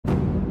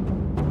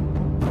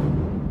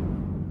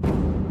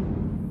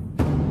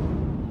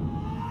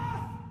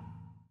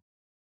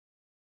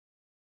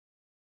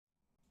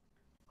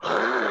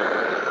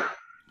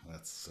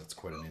That's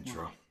quite an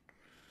intro.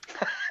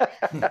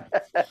 All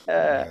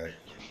I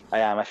right.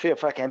 am. I feel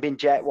fucking. I've been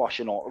jet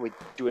washing. We're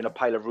doing a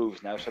pile of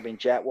roofs now, so I've been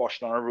jet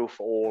washing on a roof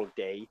all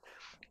day,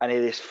 and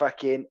it is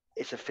fucking.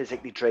 It's a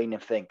physically draining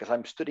thing because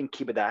I'm stood in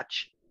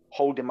Kibadach,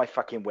 holding my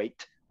fucking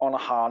weight on a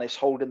harness,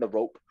 holding the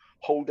rope,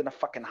 holding a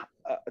fucking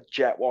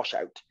jet wash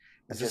out,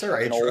 and Is this just our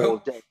fucking all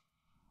intro? day.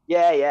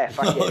 Yeah, yeah,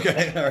 fuck it.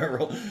 Okay.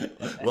 All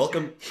right.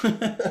 Welcome.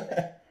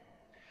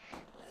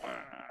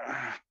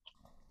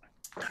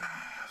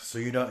 So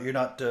you're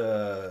not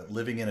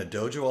living in a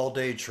dojo all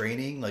day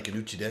training like an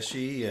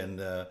uchideshi,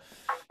 and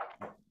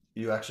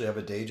you actually have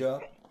a day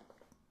job.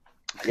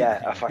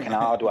 Yeah, a fucking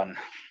hard one.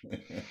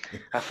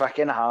 A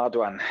fucking hard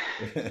one.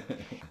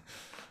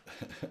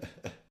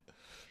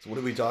 So what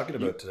are we talking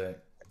about today?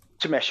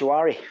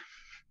 Tameshiwari.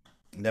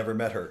 Never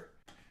met her.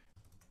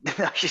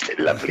 She's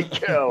a lovely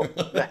girl.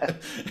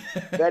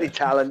 Very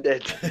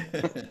talented.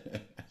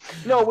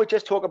 No, we'll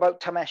just talk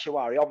about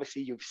Tameshiwari.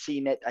 Obviously, you've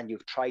seen it and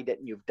you've tried it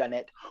and you've done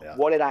it, Yeah.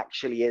 what it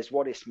actually is,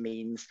 what it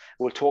means.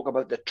 We'll talk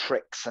about the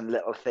tricks and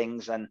little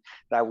things, and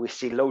that we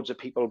see loads of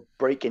people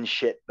breaking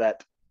shit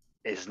that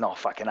is not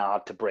fucking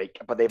hard to break,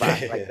 but they've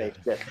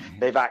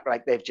act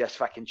like they've just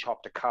fucking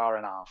chopped a car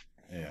in half.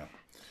 Yeah.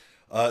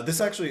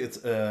 This actually, it's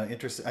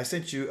interesting. I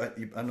sent you. I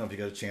don't know if you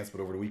got a chance,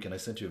 but over the weekend I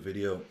sent you a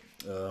video.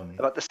 Um,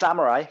 About the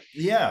samurai,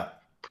 yeah,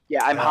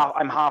 yeah, uh,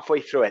 I'm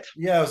halfway through it.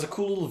 yeah, it was a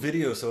cool little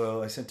video.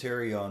 So I sent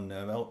Terry on.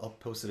 I'll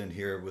post it in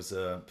here. It was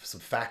some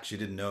facts you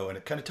didn't know, and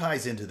it kind of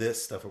ties into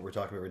this stuff that we're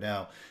talking about right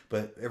now.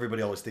 But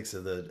everybody always thinks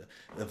of the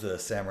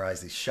samurais,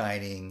 these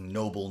shining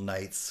noble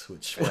knights,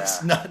 which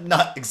was Yeah.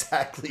 not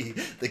exactly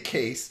the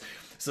case.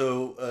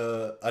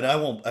 So and I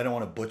don't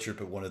want to butcher it,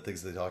 but one of the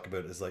things they talk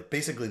about is like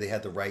basically they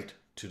had the right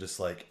to just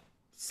like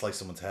slice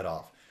someone's head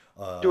off.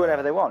 Do whatever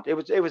Uh, they want.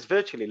 It was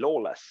virtually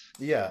lawless.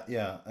 yeah,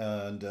 yeah,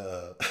 and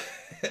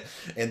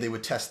and they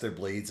would test their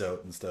blades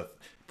out and stuff.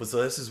 But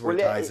so this is where Well,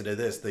 it yeah, ties into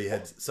this. They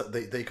had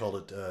they called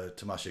it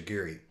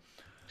Tamashigiri.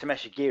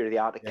 Tameshigiri, the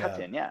art of Yeah,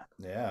 cutting, yeah.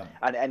 yeah.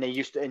 And they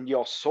used to, in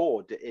your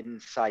sword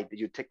inside,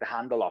 you'd take the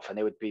handle off and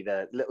there would be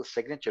the little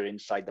signature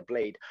inside the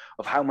blade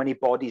of how many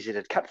bodies it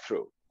had cut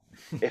through.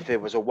 If there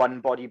was a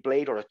one body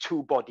blade or a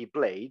two body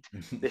blade,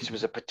 this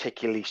was a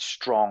particularly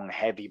strong,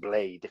 heavy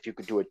blade. If you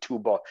could do a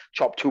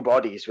chop two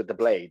bodies with the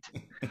blade.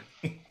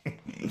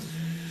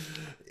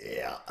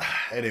 Yeah.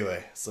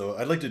 Anyway, so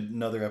I'd like to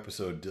another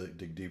episode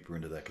dig deeper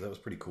into that because that was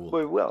pretty cool.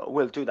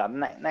 We'll do that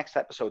next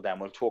episode. Then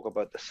we'll talk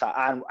about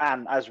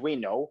and as we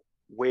know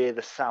where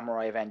the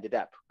samurai have ended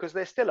up because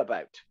they're still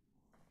about.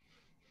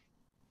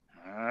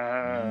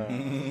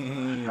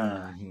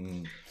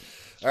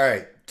 All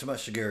right,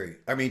 Tamashigiri.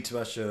 I mean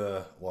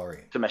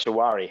Tamashawari.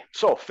 Tameshwari.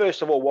 So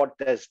first of all, what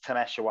does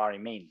Tameshwari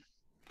mean?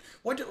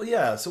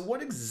 Yeah. So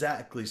what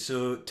exactly?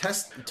 So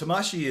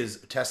Tamashi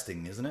is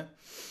testing, isn't it?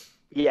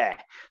 Yeah.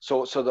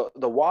 So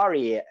the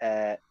wari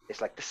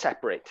is like to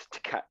separate, to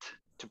cut,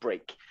 to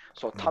break.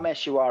 So Mm-hmm.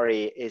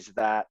 tameshiwari is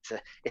that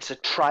it's a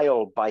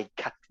trial by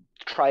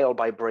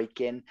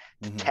breaking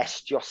to Mm-hmm.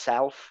 test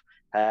yourself.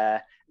 Uh,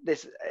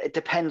 this it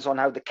depends on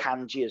how the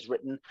kanji is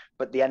written,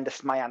 but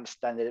my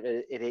understanding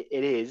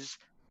it is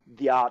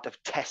the art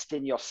of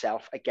testing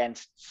yourself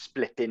against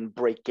splitting,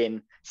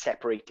 breaking,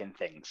 separating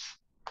things.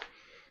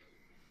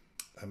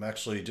 I'm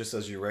actually just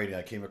as you're writing,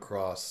 I came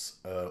across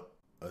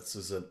this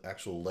is an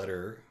actual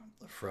letter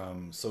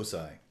from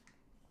Sosai.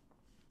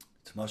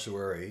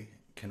 Tamashawari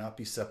cannot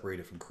be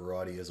separated from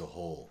karate as a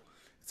whole.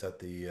 It's at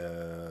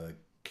the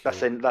That's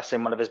K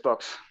in one of his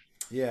books.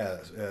 yeah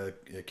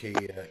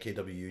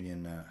KW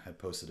Union had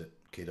posted it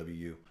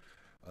KWU.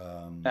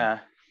 Um, Uh,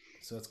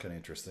 so that's kind of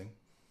interesting.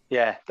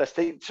 Yeah, that's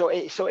the so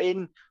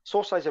in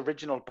Sorsai's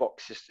original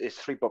books is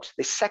three books.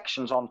 There's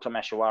sections on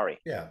Tameshwari.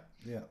 Yeah,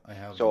 yeah, I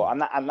have So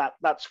them.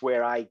 that's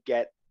where I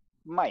get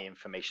my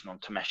information on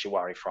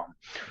Tameshwari from.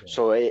 Yeah.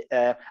 So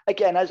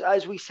again,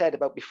 as we said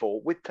about before,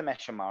 with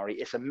Tameshwari,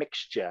 it's a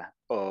mixture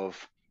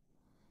of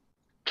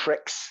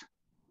tricks,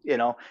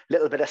 a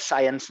little bit of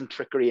science and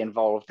trickery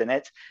involved in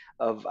it,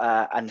 of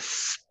and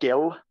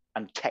skill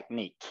and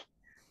technique.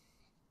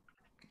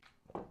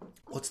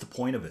 What's the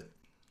point of it?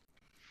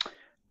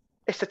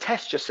 It's to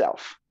test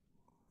yourself.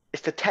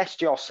 Is to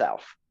test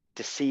yourself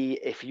to see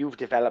if you've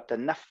developed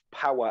enough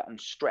power and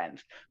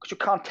strength because you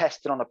can't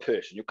test it on a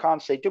person. You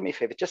can't say, do me a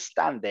favor, just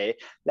stand there,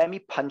 let me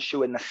punch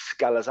you in the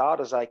skull as hard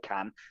as I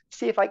can,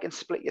 see if I can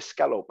split your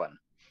skull open.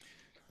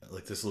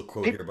 Like this little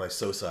quote People, here by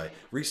Sosai.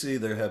 Recently,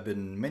 there have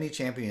been many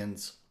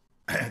championships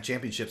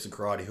in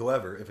karate.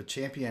 However, if a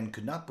champion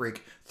could not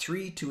break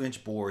three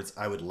 2-inch boards,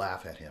 I would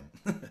laugh at him.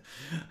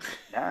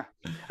 yeah,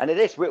 and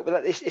it's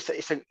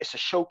a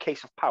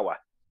showcase of power.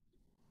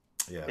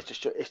 Yeah.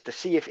 It's to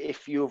see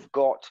if you've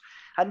got,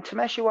 and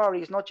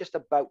Tameshiwari is not just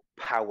about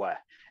power.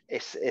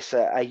 It's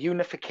a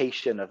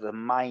unification of the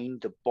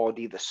mind, the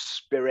body, the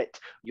spirit,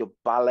 your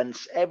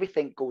balance.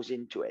 Everything goes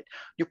into it.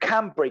 You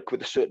can break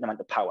with a certain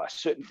amount of power.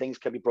 Certain things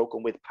can be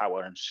broken with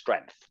power and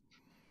strength.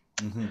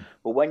 Hmm.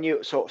 But when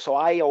you so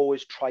I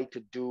always try to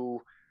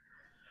do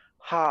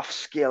half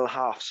skill,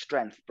 half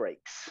strength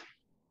breaks.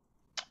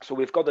 So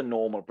we've got the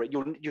normal break.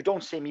 You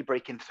don't see me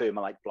breaking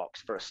thermalite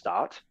blocks for a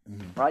start,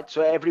 Mm-hmm. right?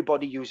 So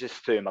everybody uses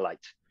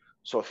thermalite.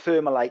 So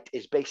thermalite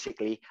is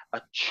basically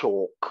a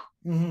chalk.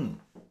 Mm-hmm.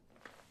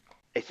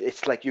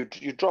 It's like you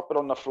drop it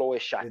on the floor,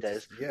 it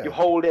shatters. You Yeah.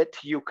 hold it,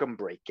 you can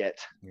break it.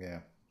 Yeah.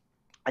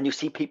 And you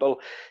see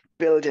people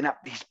building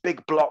up these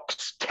big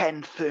blocks,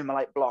 10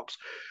 thermalite blocks.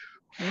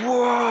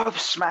 Whoa,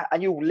 smack.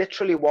 And you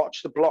literally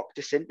watch the block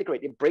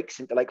disintegrate. It breaks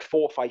into like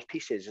 4 or 5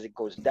 pieces as it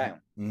goes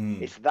down.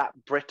 Mm-hmm. It's that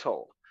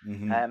brittle.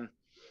 Mm-hmm.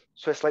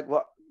 So it's like,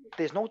 what?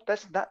 There's no,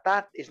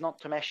 that is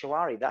not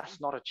Tameshiwari. That's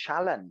not a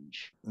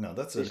challenge. No,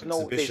 that's an There's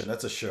no, exhibition.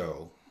 That's a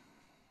show.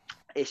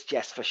 it's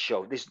just for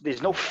show.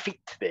 There's no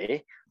feat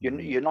there. Mm-hmm.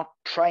 You're not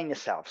trying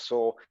yourself.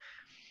 So,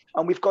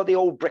 and we've got the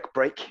old brick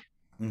break,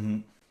 Mm-hmm.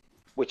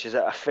 which is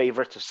a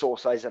favorite of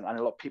source size, and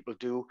a lot of people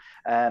do.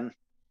 And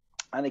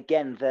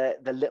again,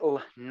 the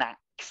little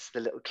knacks, the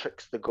little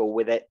tricks that go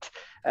with it.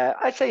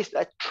 I'd say it's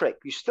a trick.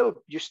 You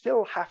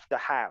still have to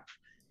have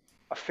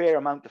a fair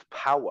amount of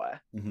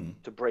power Mm-hmm.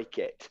 to break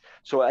it.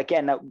 So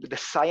again, the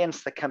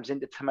science that comes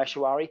into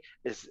Tameshiwari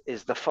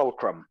is the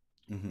fulcrum,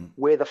 Mm-hmm.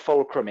 where the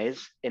fulcrum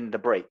is in the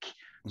break.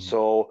 Mm-hmm.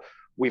 So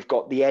we've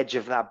got the edge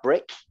of that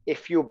brick.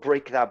 If you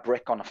break that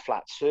brick on a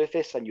flat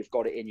surface and you've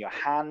got it in your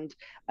hand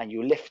and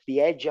you lift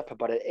the edge up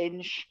about 1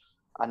 inch,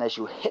 and as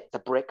you hit the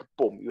brick,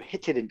 boom, you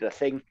hit it into the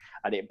thing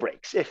and it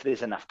breaks if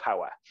there's enough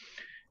power.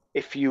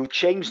 If you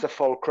change the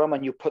fulcrum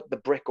and you put the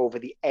brick over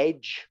the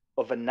edge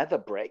of another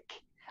brick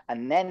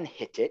and then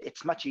hit it,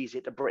 it's much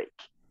easier to break.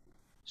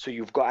 So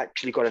you've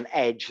actually got an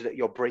edge that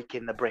you're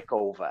breaking the brick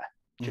over.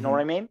 Do you know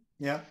what I mean?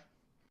 Yeah.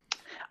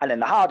 And then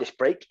the hardest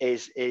break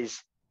is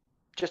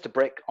just a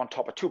brick on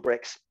top of 2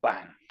 bricks,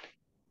 bang.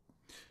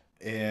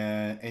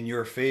 And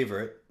your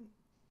favorite,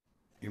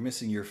 you're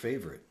missing your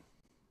favorite.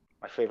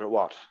 My favorite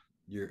what?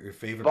 Your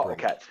favorite Bottle break.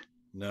 cat.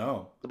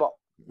 No. The bottle.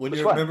 When Which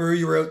you one? remember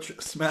you were out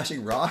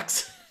smashing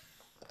rocks?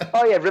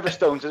 Oh yeah,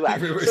 Riverstones as well.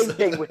 Riverstone. Same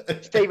thing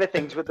with favorite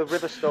things with the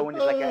Riverstone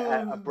is like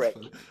a brick.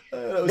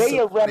 That was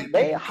so funny.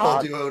 They People are called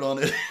hard. you out on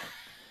it.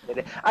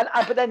 And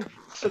but then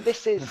so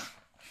this is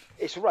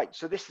it's right.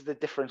 So this is the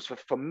difference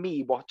for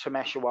me, what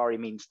Tameshiwari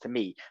means to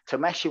me.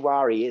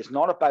 Tameshiwari is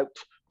not about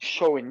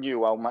showing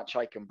you how much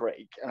I can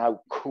break and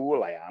how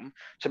cool I am.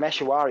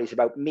 Tameshiwari is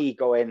about me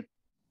going,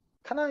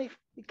 can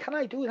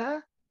I do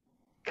that?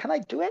 Can I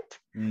do it?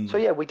 So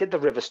yeah, we did the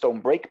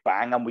Riverstone break,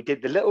 bang, and we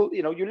did the little,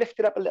 you lift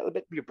it up a little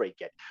bit, you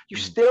break it. You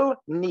still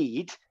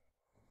need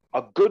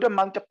a good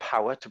amount of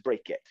power to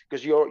break it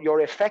because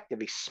you're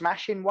effectively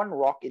smashing one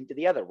rock into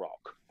the other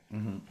rock.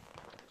 Mm-hmm.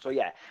 So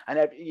yeah, and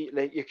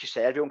like you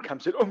say, everyone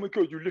comes in, oh my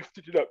God, you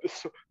lifted it up.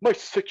 My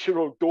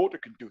 6-year-old daughter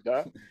can do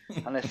that.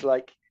 And it's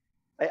like,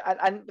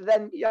 and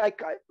then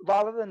like,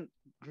 rather than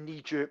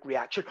knee-jerk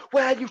reaction,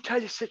 well, you tell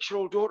your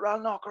 6-year-old daughter,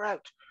 I'll knock her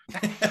out.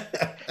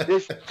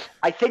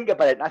 I think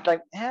about it and I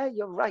think, yeah,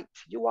 you're right.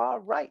 You are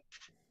right.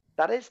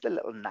 That is the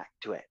little knack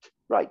to it.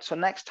 Right. So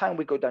next time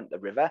we go down to the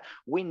river,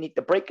 we need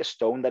to break a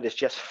stone that is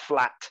just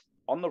flat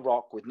on the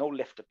rock with no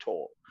lift at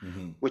all,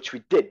 which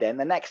we did then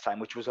the next time,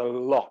 which was a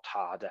lot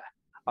harder.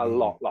 A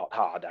lot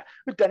harder.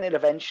 We've done it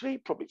eventually.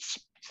 Probably,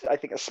 I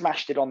think I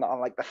smashed it on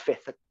like the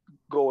 5th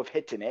go of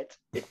hitting it.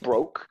 It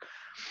broke.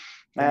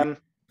 Have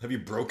you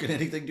broken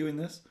anything doing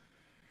this?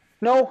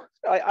 No,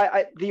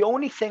 the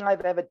only thing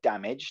I've ever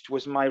damaged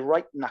was my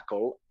right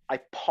knuckle. I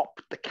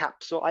popped the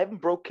capsule. I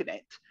haven't broken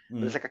it.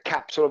 There's like a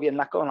capsule of your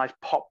knuckle, and I've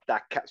popped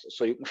that capsule,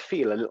 so you can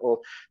feel a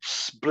little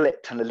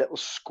split and a little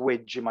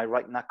squidge in my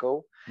right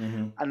knuckle.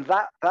 And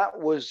that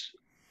was,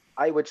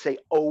 I would say,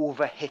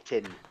 over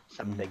hitting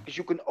something, because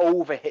you can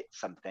over hit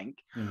something.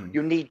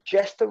 You need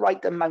just the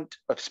right amount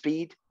of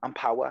speed and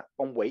power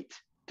and weight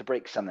to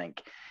break something.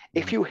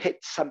 If you hit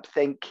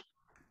something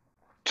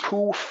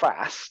too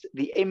fast,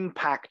 the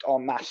impact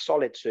on that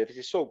solid surface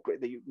is so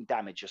great that you can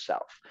damage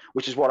yourself,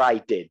 which is what I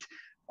did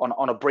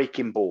on a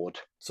breaking board.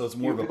 So it's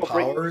more of a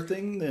power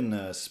thing than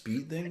a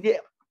speed thing? Yeah,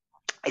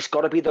 it's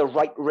got to be the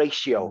right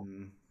ratio.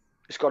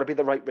 It's got to be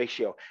the right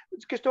ratio.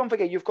 Because don't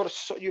forget, you've got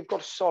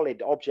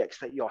solid objects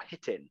that you're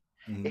hitting.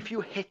 If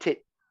you hit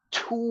it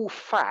too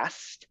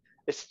fast,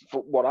 it's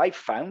what I've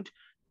found,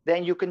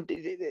 then you can,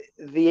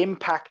 the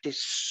impact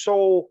is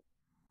so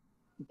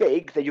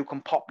big that you can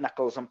pop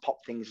knuckles and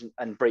pop things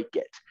and break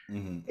it.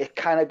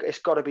 It's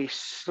got to be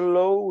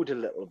slowed a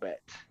little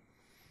bit,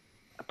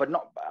 but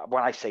not,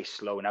 when I say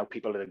slow now,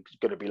 people are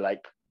going to be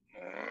like,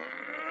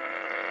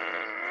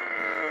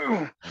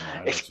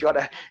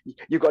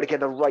 you've got to get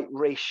the right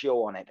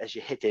ratio on it as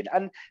you hit it.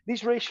 And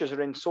these ratios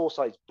are in source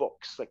size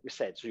books, like we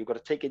said. So you've got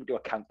to take into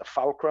account the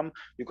fulcrum.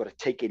 You've got to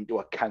take into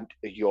account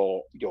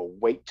your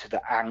weight,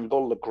 the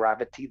angle, the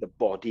gravity, the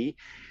body,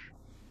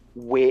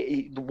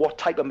 what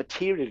type of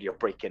material you're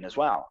breaking as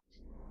well.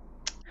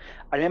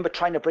 I remember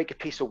trying to break a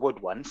piece of wood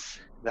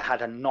once that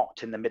had a knot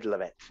in the middle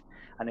of it.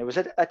 And it was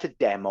at a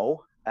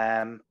demo.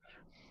 And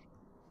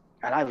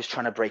I was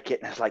trying to break it,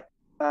 and I was like,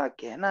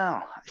 okay,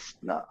 no, it's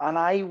not. And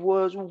I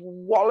was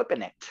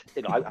walloping it.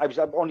 I was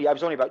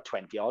only about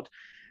 20 odd.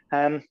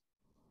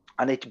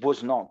 and it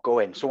was not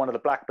going. So one of the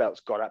black belts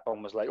got up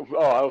and was like,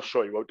 "Oh, I'll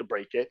show you how to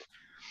break it."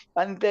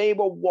 And they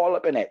were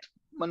walloping it,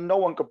 and no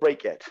one could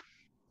break it.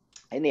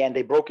 In the end,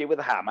 they broke it with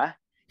a hammer,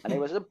 and it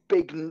was a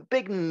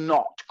big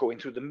knot going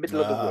through the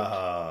middle of the wood.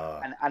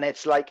 Ah. And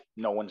it's like,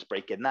 no one's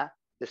breaking that.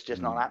 It's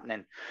just not Mm.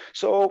 happening.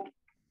 So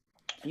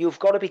you've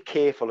got to be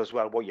careful as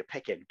well what you're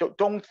picking.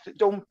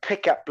 Don't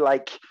pick up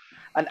like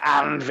an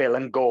anvil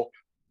and go,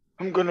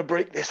 "I'm going to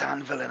break this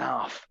anvil in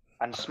half,"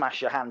 and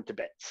smash your hand to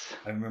bits.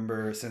 I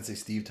remember Sensei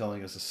Steve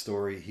telling us a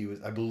story. He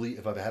was, I believe,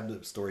 if I've had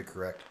the story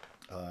correct,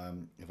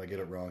 if I get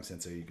it wrong,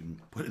 Sensei, you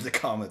can put it in the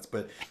comments.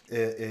 But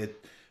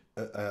it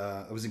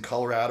was in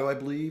Colorado, I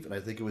believe, and I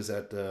think it was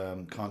at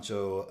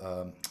Concho.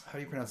 How do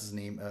you pronounce his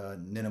name?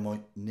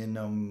 Ninomaya.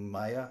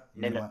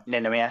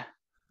 Ninomia.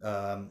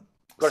 Got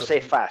to So say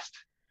it fast.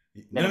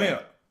 no, no,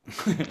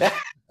 Ninomia.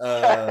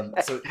 no.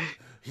 So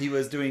he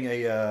was doing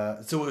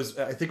a. So it was.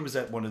 I think it was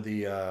at one of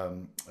the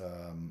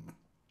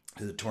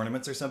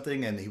tournaments or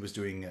something, and he was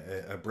doing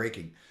a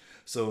breaking.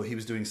 So he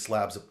was doing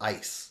slabs of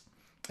ice,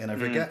 and I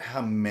forget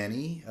how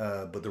many,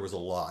 but there was a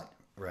lot,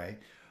 right?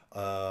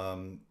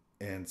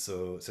 And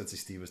so Sensei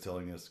Steve was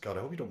telling us, God,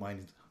 I hope you don't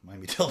mind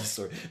me telling this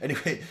story.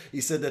 Anyway, he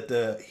said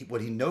that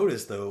what he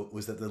noticed though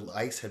was that the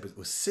ice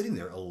was sitting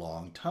there a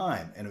long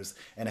time, and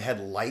it had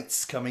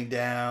lights coming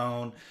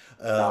down.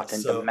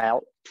 Starting to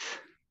melt.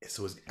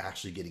 So it's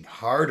actually getting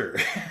harder.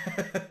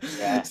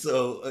 Yeah.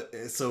 So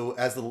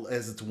as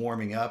it's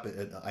warming up,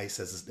 ice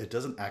says it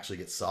doesn't actually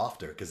get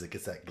softer because it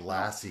gets that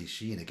glassy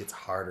sheen. It gets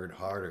harder and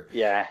harder.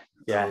 Yeah.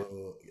 Yeah.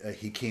 So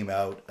he came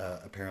out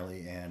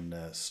apparently, and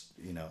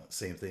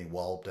same thing,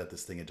 walloped at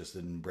this thing. It just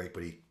didn't break,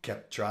 but he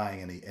kept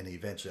trying, and he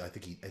eventually, I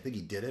think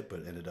he did it,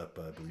 but ended up,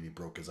 I believe he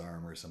broke his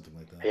arm or something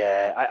like that.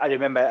 Yeah, I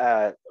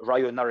remember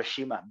Ryo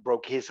Narashima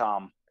broke his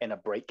arm in a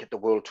break at the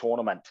World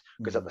Tournament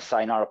because at the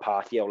Sayonara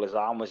party, all his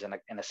arm was in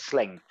a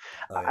sling.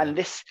 Oh, yeah. And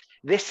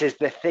this is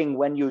the thing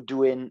when you're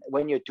doing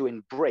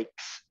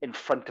breaks in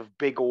front of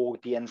big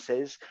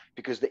audiences,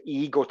 because the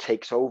ego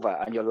takes over,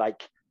 and you're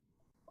like,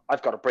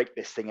 I've got to break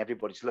this thing.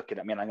 Everybody's looking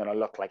at me, and I'm going to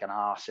look like an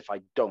ass if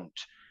I don't.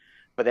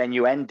 But then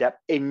you end up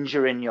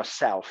injuring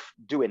yourself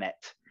doing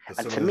it.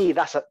 And to me,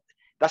 that's a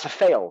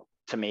fail.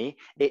 To me,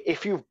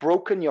 if you've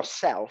broken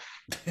yourself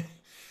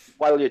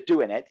while you're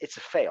doing it, it's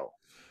a fail.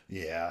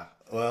 Yeah.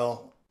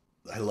 Well,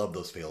 I love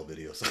those fail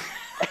videos.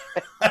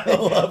 I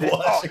love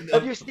watching them.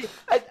 Have you seen,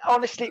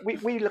 honestly,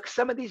 we look,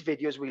 some of these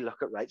videos we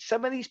look at, right?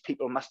 Some of these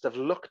people must have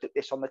looked at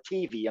this on the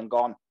TV and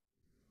gone,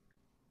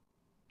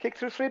 kick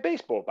through 3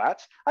 baseball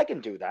bats, I can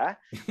do that.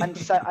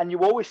 And you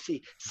always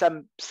see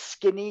some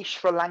skinny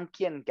Sri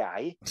Lankan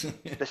guy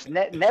that's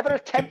never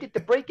attempted to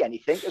break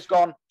anything, has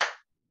gone,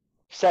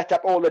 set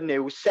up all the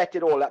news, set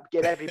it all up,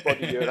 get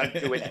everybody here, I'm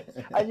doing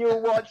it. And you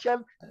watch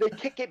them, they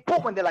kick it,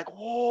 boom, and they're like,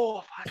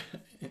 whoa,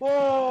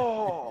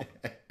 whoa.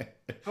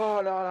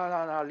 Oh,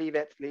 no, leave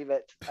it.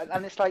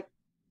 And it's like,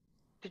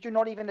 did you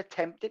not even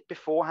attempt it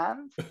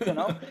beforehand? You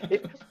know,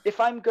 if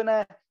I'm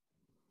gonna,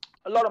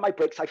 a lot of my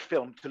breaks I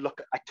filmed to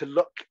look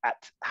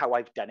at how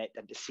I've done it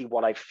and to see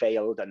what I've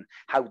failed and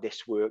how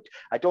this worked.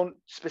 I don't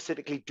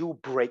specifically do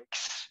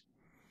breaks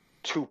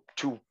to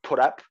put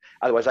up,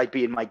 otherwise I'd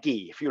be in my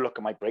gi. If you look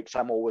at my breaks,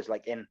 I'm always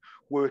like in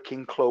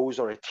working clothes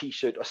or a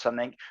t-shirt or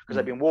something, because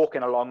I've been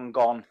walking along and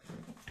gone,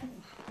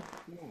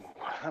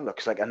 that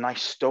looks like a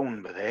nice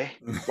stone over there.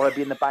 Or I'd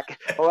be in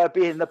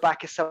the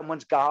back of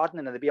someone's garden,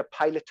 and there'd be a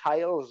pile of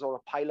tiles or a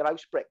pile of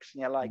house bricks,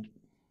 and you're like,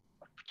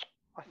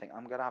 I think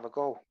I'm gonna have a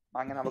go.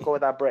 I'm gonna have a go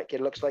with that brick.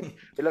 It looks like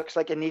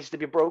it needs to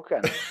be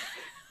broken.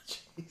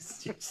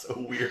 Jeez, you're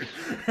so weird.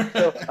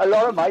 So a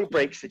lot of my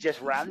breaks are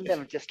just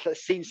random. Just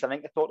seen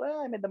something, I thought,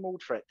 I'm in the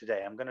mood for it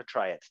today. I'm gonna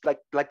try it.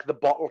 Like the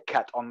bottle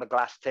cut on the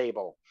glass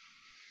table.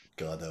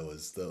 God, that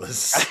was that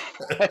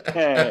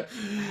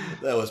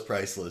was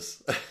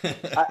priceless.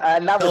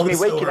 And that was me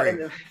waking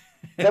story. up.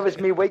 That was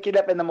me waking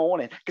up in the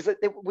morning, because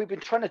we've been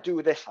trying to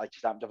do this. I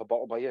just happen to have a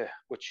bottle by here,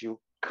 which you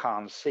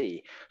can't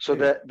see. So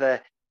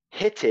the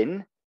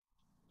hitting,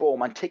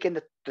 boom, and taking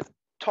the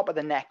top of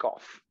the neck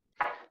off.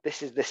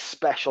 This is this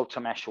special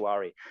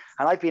Tameshiwari,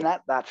 and I've been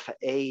at that for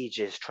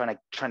ages, trying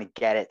to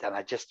get it, and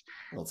I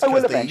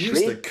will eventually.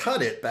 They used to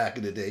cut it back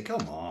in the day.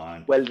 Come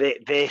on. Well,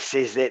 this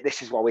is it.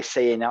 This is what we're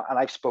saying now, and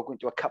I've spoken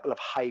to a couple of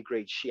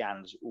high-grade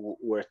Shians who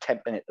were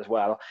attempting it as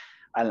well,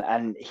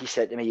 and he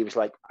said to me, he was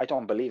like, I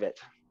don't believe it.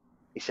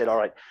 He said, all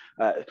right,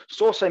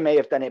 Source may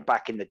have done it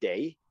back in the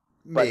day.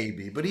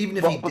 Maybe, but even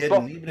if he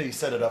didn't, even if he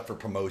set it up for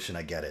promotion,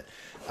 I get it.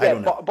 I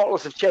don't know.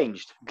 Bottles have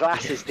changed.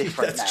 Glass is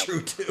different That's now.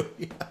 true too.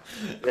 Yeah.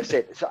 That's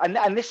it. So,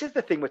 and this is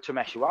the thing with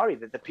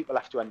Tameshiwari that people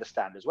have to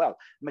understand as well.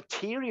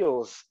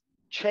 Materials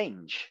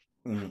change.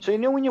 Mm-hmm. So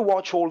when you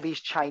watch all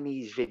these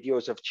Chinese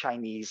videos of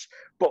Chinese,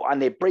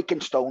 and they're breaking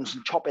stones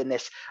and chopping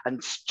this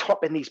and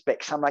chopping these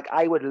bricks, I'm like,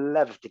 I would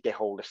love to get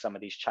hold of some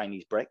of these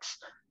Chinese bricks.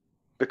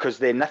 because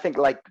they're nothing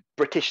like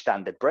British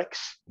standard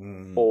bricks,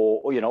 Mm.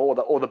 or you know,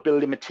 or the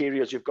building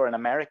materials you've got in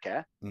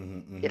America.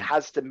 Mm-hmm, It mm-hmm.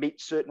 has to meet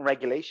certain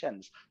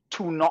regulations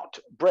to not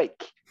break.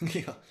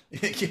 Yeah,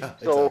 yeah,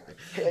 So,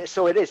 exactly.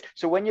 so it is.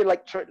 So when you're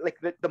like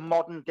the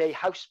modern day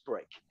house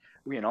brick,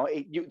 you know,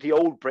 the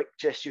old brick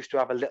just used to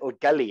have a little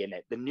gully in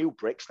it. The new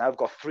bricks now have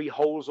got 3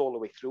 holes all the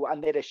way through,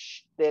 and they're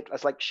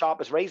as like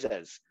sharp as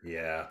razors.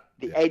 Yeah,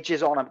 The yeah,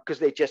 edges on them, because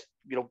they just,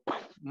 you know,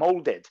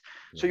 molded.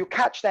 So yeah, you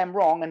catch them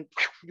wrong, and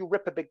you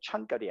rip a big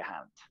chunk out of your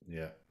hand.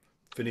 yeah.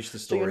 Finish the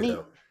So you story need.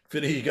 though.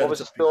 Finish. You got What to was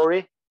the tell people.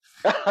 story?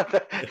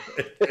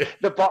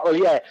 The bottle,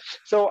 yeah.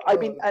 So I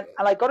mean, Oh,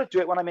 and I got to do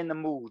it when I'm in the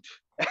mood.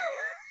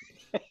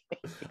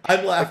 I'm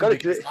I laughing got to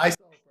do because it. I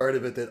saw a part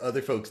of it that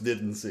other folks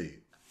didn't see.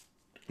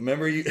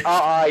 Remember you?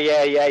 Oh,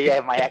 yeah, yeah, yeah.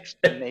 My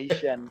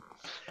explanation.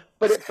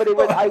 But it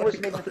was, Oh I my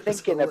wasn't even god,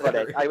 it's thinking about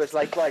it. I was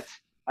hilarious. like, right,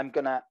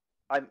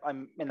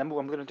 I'm in the mood.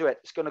 I'm gonna do it.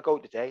 It's gonna go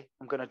today.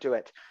 I'm gonna do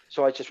it.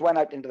 So I just went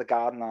out into the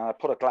garden and I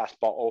put a glass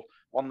bottle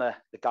on the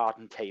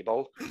garden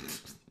table,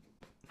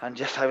 and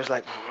just I was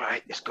like,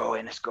 right, it's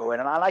going,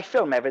 and I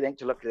film everything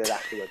to look at it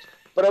afterwards.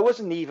 But I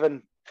wasn't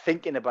even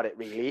thinking about it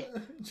really.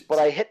 But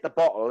I hit the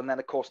bottle, and then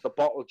of course the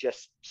bottle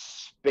just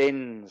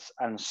spins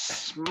and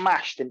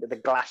smashed into the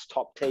glass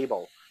top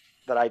table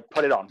that I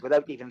put it on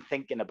without even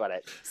thinking about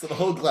it. So the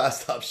whole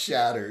glass top The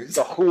shatters,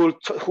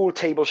 whole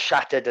table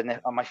shattered, and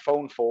my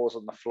phone falls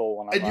on the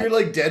floor, and I'm and you're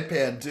like, like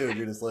deadpan too.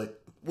 You're just like,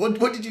 what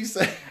did you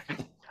say?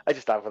 I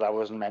just thought that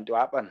wasn't meant to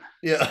happen,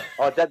 Yeah,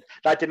 or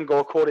that didn't go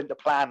according to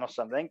plan or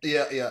something.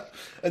 yeah, yeah.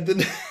 And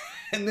then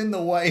and then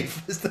the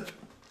wife is the.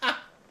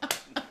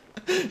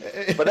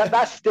 But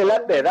that's still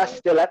up there. That's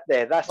still up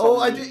there. That's Oh,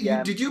 on I did.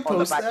 the Did you on the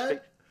post backstage.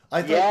 that?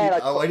 I thought you. Yeah,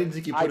 Oh, I didn't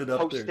think you I put it up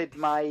there. posted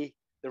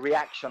the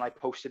reaction. I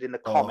posted in the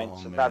Oh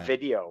comments of that man.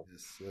 video.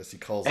 Yes, yes, he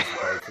calls his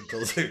wife and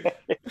tells her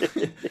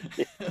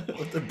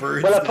what the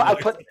Well,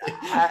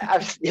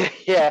 birds did.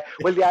 yeah.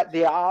 Well,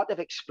 the art of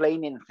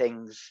explaining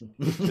things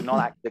is to not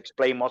actually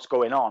explain what's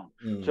going on.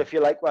 So Mm. if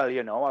you're like, well,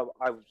 you know,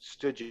 I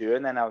stood here,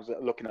 and then I was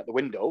looking at the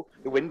window.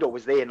 The window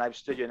was there, and I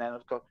stood here, and then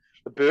I've got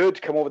the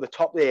bird come over the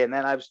top there, and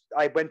then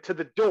I went to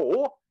the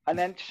door, and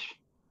then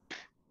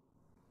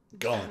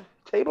Gone.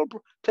 table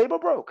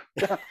broke.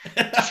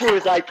 She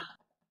was like,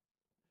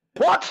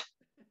 what?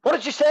 What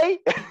did you say?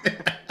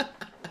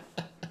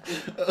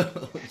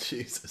 Oh,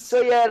 Jesus.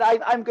 So yeah,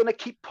 I'm going to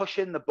keep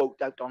pushing the boat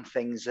out on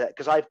things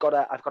because I've got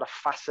a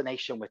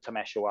fascination with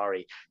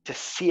Tameshiwari to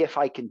see if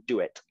I can do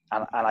it.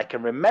 And I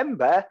can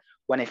remember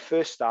when it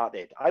first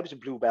started. I was a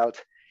blue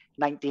belt.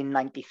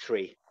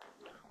 1993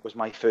 was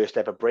my first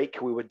ever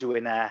break. We were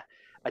doing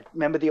I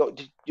remember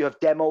you have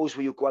demos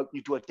where you go out and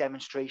you do a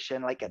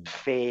demonstration like at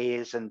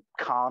fairs and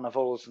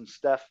carnivals and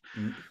stuff.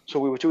 Mm. So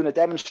we were doing a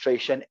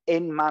demonstration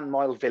in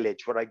Manmoyle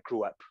village where I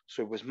grew up.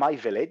 So it was my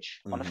village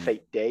on a Mm-hmm.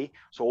 fete day.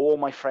 So all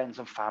my friends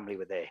and family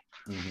were there,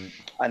 Mm-hmm.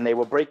 and they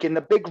were breaking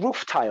the big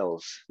roof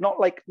tiles, not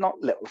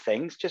little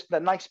things, just the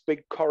nice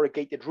big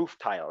corrugated roof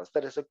tiles.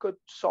 That is a good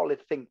solid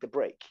thing to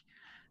break.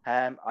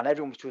 And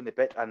everyone was doing the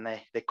bit, and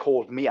they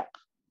called me up.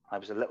 I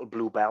was a little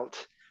blue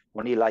belt,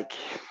 only like,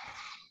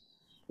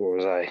 what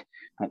was I,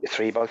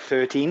 93, about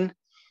 13,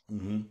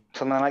 Mm-hmm.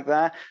 something like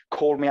that.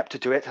 Called me up to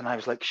do it, and I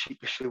was like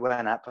sheepishly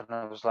went up, and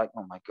I was like,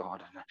 oh my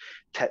god. And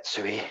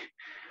Tetsui,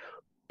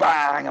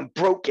 bang, and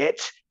broke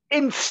it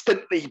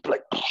instantly,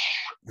 like,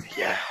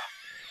 yeah,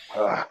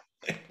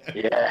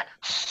 yeah.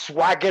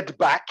 Swaggered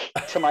back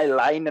to my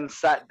line and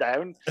sat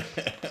down.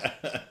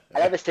 And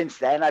ever since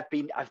then, I've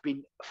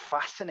been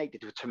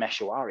fascinated with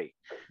Tameshiwari.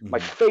 My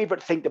Mm-hmm.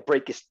 favorite thing to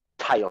break is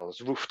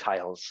tiles, roof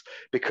tiles,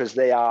 because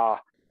they're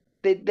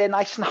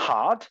nice and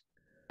hard.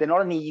 They're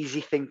not an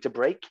easy thing to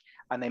break,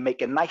 and they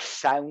make a nice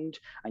sound,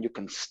 and you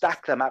can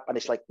stack them up, and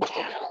it's like,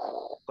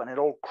 and it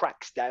all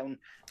cracks down.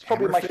 It's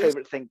probably Hammer my fist.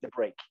 favorite thing to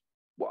break.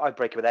 Well, I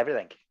break it with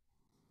everything.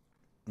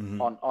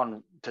 Mm-hmm.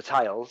 On to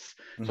tiles.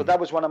 So Mm-hmm. that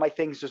was one of my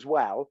things as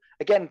well.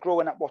 Again,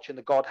 growing up watching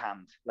the God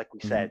Hand, like we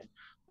said.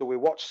 Mm-hmm. So we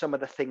watch some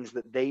of the things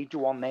that they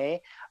do on there,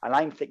 and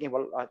I'm thinking,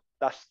 well,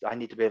 I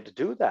need to be able to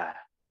do that.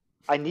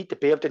 I need to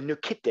be able to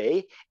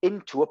nukite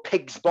into a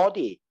pig's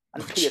body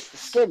and pierce the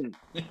skin.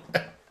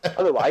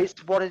 Otherwise,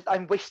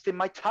 I'm wasting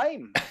my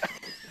time.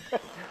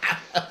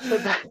 So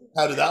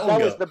How did that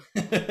one was go?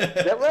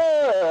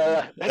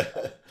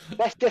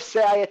 let's just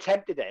say I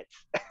attempted it.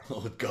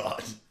 Oh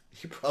God,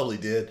 you probably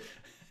did.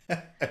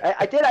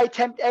 I did. I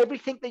attempt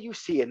everything that you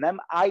see in them.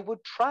 I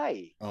would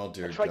try. Oh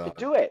dear I tried God. to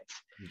do it.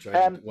 You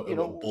tried to, You a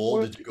know,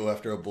 bull? Did you go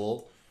after a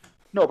bull?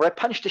 no, but I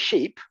punched a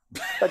sheep.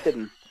 That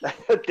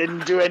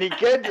didn't do any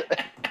good.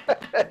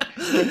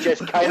 It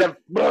just kind of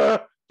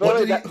What buried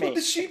did at what me.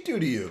 did sheep do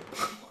to you?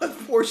 What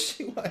forced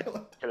you? Kind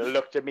of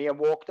looked at me and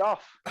walked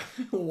off.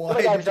 Why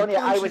Like I did was you only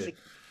punch I was it?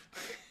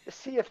 to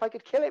see if I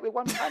could kill it with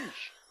one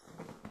punch.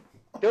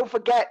 Don't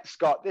forget,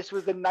 Scott, this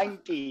was the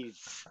 90s.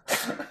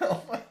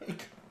 Oh my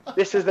God.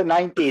 This is the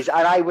 90s,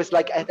 and I was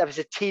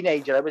a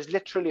teenager. I was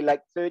literally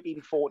like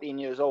 13, 14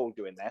 years old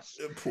doing this.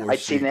 Poor I'd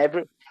sheep.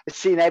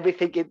 seen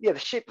everything. Yeah, the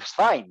sheep was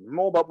fine.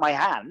 More about my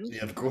hand.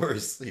 Yeah, of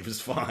course, he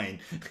was fine.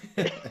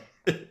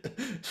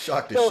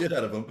 Shocked the So shit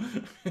out of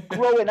him.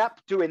 growing up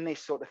doing these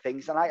sort of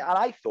things, and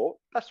I thought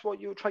that's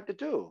what you tried to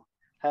do.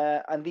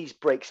 And these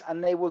breaks,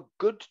 and they were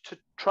good to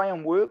try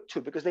and work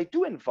to because they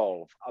do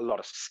involve a lot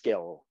of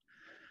skill.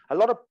 A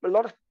lot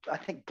of I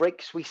think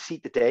breaks we see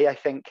today, I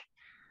think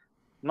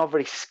not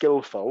very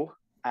skillful,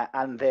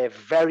 and they're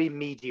very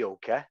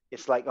mediocre.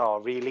 It's like, oh,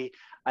 really?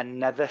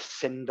 Another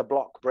cinder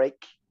block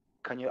break?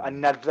 Can you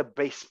another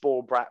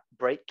baseball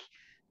break?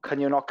 Can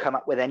you not come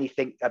up with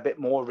anything a bit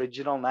more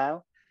original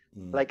now?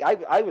 Mm. Like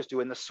I was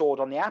doing the sword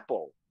on the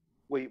apple,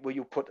 where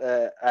you put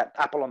an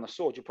apple on the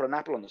sword. You put an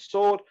apple on the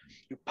sword,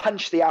 you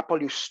punch the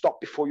apple, you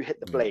stop before you hit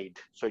the Yeah. blade,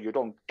 so you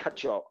don't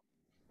cut your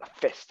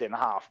fist in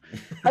half.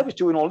 I was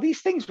doing all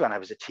these things when I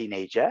was a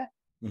teenager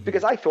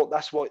because I thought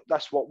that's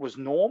what was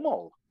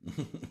normal.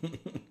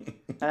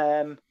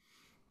 Um,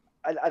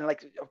 and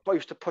like I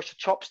used to push a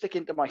chopstick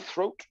into my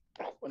throat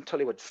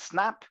until it would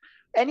snap.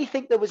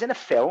 Anything that was in a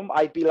film,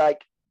 I'd be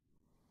like,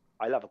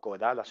 I love a go at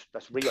that.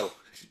 That's real.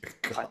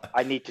 God.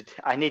 I need to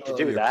Oh,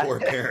 do your that. poor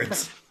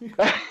parents.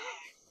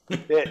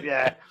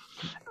 Yeah.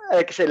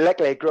 Like I said,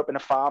 luckily I grew up in a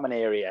farming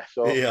area,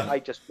 so Yeah. I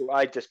just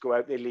go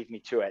out. They leave me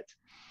to it.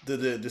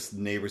 Just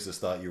neighbors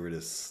just thought you were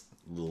this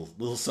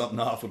little something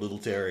off with little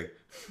Terry.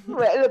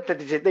 Well,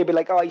 they'd be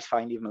like, "Oh, he's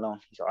fine. Leave him alone.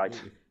 He's all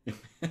right."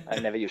 I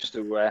never used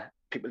to.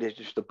 People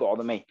used to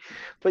bother me,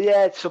 but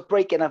yeah. So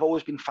breaking, I've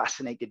always been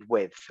fascinated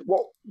with.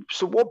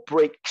 What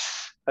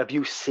breaks have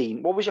you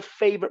seen? What was your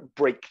favorite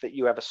break that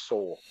you ever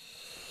saw?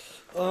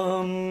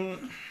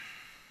 Um,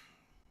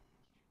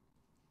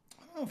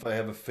 I don't know if I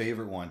have a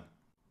favorite one.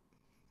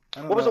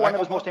 I don't What was know. the one that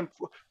was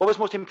what was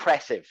most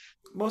impressive?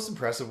 Most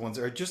impressive ones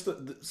are just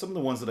some of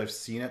the ones that I've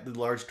seen at the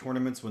large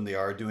tournaments when they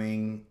are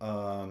doing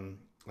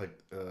like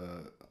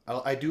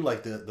I do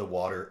like the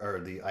water or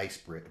the ice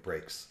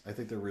breaks. I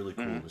think they're really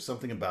cool. Mm. There's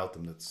something about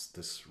them that's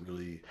this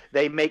really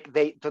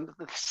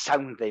The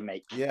sound they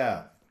make.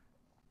 yeah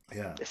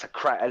yeah It's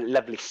a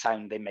lovely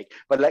sound they make.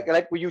 But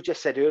like what you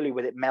just said earlier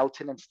with it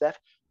melting and stuff,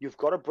 you've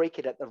got to break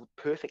it at the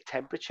perfect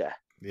temperature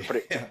for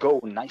it to yeah. go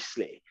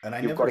nicely. And I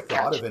You've got never to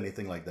thought catch. of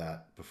anything like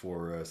that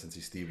before since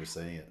Steve was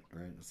saying it.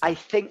 Right? It's I like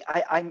think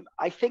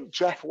I think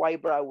Jeff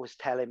Wybrow was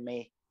telling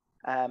me.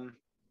 Um,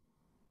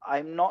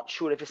 I'm not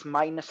sure if it's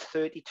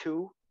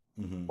 -32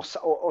 mm-hmm,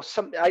 or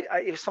something.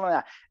 It's something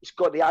like that. It's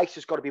got the ice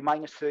has got to be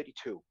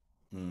 -32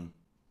 mm,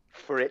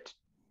 for it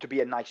to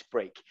be a nice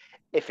break.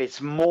 If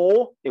it's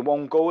more, it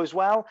won't go as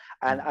well.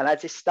 mm, And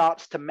as it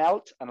starts to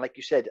melt, and like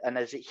you said, and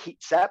as it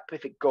heats up,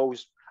 if it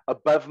goes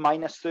above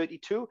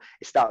 -32,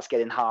 it starts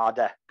getting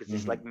harder because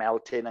it's mm-hmm. like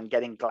melting and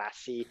getting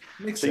glassy.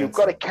 Makes So you've sense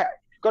got to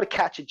though.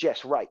 catch it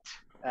just right.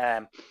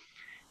 Um,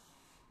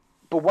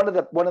 but one of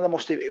the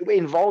most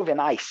involving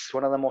ice,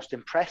 one of the most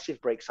impressive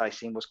breaks I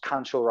seen was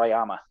Kancho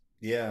Rayama,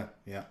 Yeah,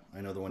 yeah,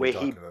 I know the one you're where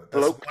talking he about.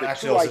 That's broke the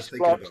actually I two was just ice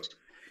thinking blocks. about.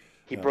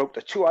 He Yeah, broke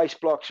the two ice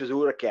blocks with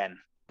Hurricane.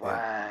 yeah,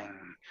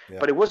 Bang. yeah,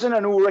 But it wasn't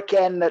an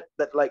Hurricane that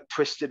like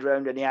twisted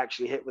around and he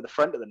actually hit with the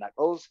front of the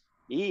knuckles.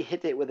 He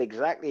hit it with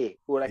exactly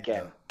yeah,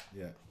 Hurricane,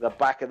 yeah. the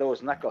back of those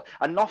Yeah. knuckles,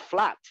 and not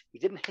flat. He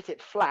didn't hit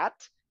it flat.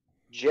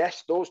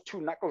 Just those two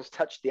knuckles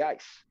touched the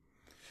ice.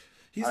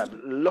 He's And I've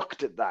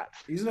looked at that.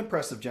 he's an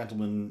impressive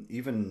gentleman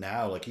even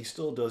now. Like he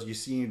still does. You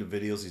see the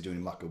videos he's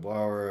doing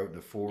Makobara,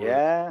 the forest,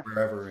 Yeah.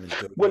 wherever in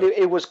his Well, dojo.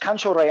 it was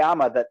Kancho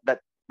Rayama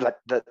that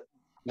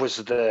was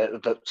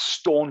the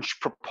staunch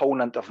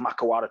proponent of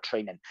Makawara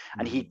training,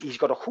 and Mm-hmm. he's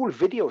got a whole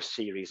video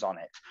series on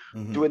it.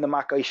 Mm-hmm. Doing the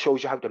Maka, he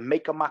shows you how to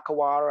make a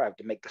Makawara, how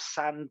to make the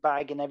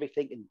sandbag and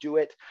everything, and do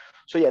it.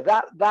 So yeah,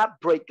 that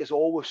break has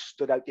always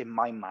stood out in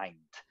my mind.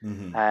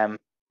 Mm-hmm. Um,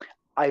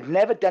 I've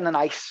never done an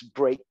ice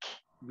break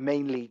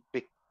mainly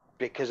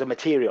because of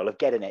material of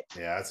getting it.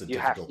 Yeah, that's a You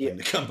have difficult to. thing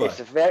to come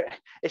by.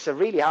 It's a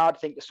really hard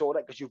thing to sort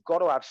out because you've got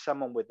to have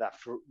someone with that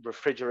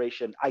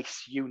refrigeration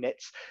ice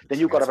units. Then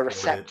you've got to have a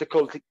Transport it.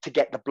 receptacle to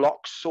get the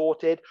blocks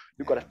sorted.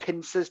 You've got Yeah. to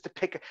pincers to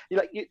pick.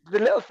 The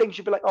little things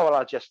you'd be like, oh, well,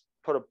 I'll just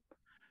put a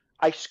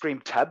ice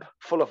cream tub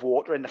full of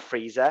water in the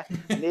freezer,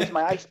 and there's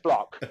my ice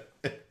block.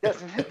 It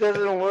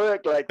doesn't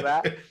work like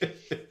that.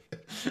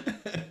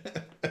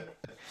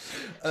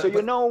 So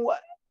But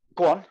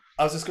go on.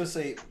 I was just gonna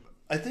say,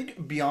 I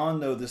think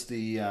beyond though this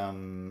the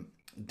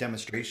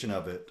demonstration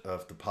of it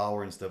of the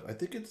power and stuff. I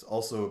think it's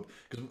also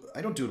because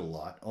I don't do it a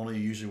lot. Only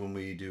usually when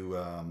we do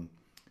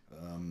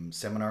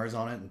seminars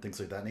on it and things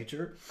like that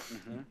nature.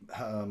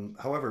 Mm-hmm.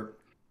 However,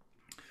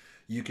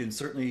 you can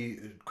certainly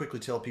quickly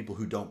tell people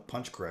who don't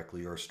punch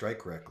correctly or strike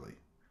correctly.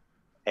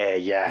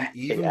 Yeah,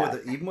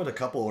 Even with a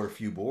couple or a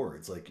few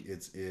boards, like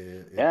it's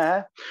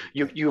yeah.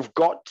 You've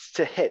got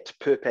to hit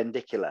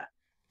perpendicular.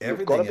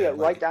 You've got to everything. be at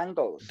Like right it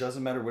angles.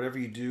 doesn't matter whatever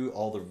you do,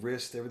 all the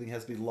wrist, everything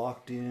has to be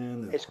locked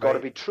in. The It's got to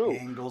right be true,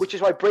 angles. which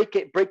is why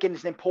breaking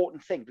is an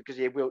important thing because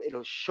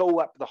it'll show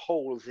up the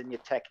holes in your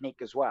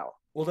technique as well.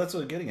 Well, that's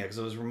what I'm getting at because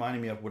it was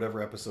reminding me of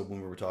whatever episode when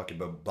we were talking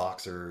about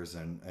boxers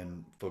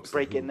and folks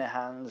Breaking who, their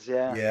hands,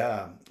 yeah.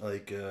 yeah,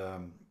 like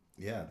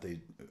yeah, they.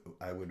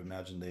 I would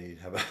imagine they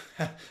have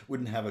a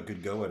wouldn't have a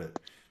good go at it.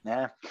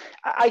 Yeah,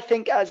 I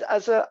think as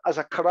a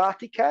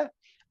karateka,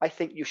 I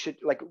think you should,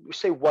 like,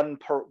 say one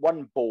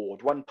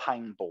board, 1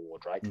 pound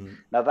board, right? Mm.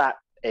 Now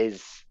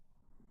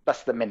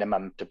that's the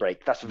minimum to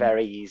break. That's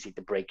very easy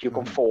to break. You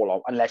can Mm-hmm. fall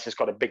on, unless it's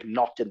got a big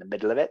knot in the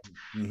middle of it.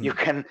 Mm-hmm.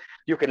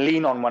 You can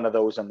lean on one of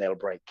those and they'll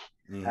break.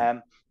 Mm-hmm.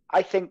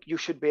 I think you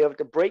should be able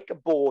to break a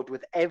board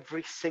with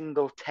every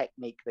single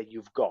technique that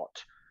you've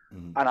got.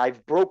 Mm-hmm. And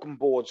I've broken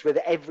boards with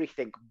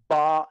everything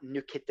bar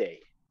nukite.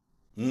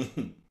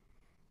 Mm-hmm.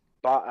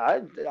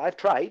 But I've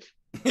tried.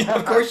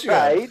 Of course you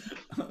have.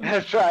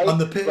 I've tried. On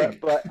the pig.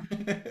 But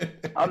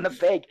on the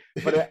pig.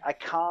 But I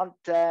can't.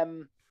 I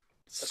can't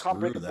Screw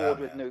break a board that,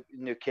 with man.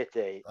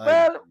 nukite.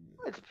 Well,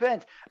 it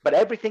depends. But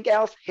everything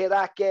else,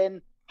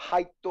 hiraken,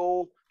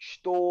 haito,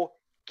 shito,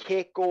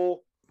 keiko,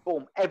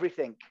 boom,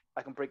 everything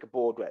I can break a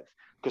board with,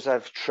 because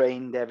I've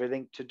trained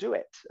everything to do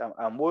it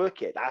and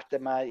work it.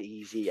 Atama,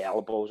 easy,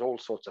 elbows, all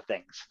sorts of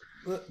things.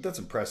 Well, that's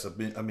impressive.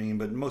 I mean,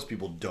 but most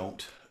people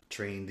don't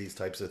train these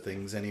types of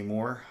things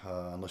anymore,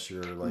 unless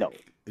you're like No.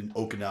 in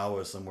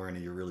Okinawa somewhere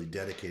and you're really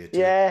dedicated to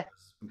Yeah. it.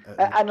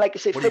 And like I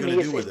said, What are for you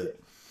me, going to do with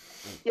it?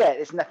 yeah,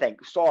 it's nothing.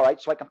 It's all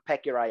right, so I can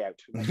peck your eye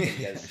out.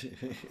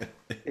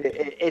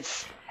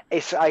 It's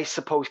I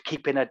suppose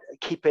keeping a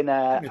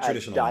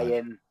traditional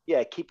dying,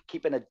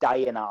 keeping a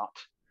dying art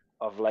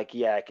of, like,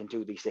 yeah, I can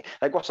do these things.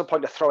 Like, what's the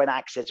point of throwing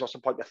axes? What's the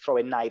point of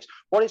throwing knives?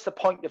 What is the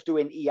point of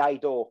doing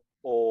iaido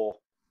or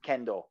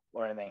kendo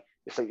or anything?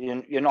 It's like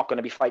you're not going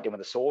to be fighting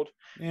with a sword,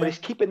 but it's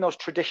keeping those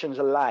traditions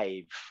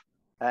alive.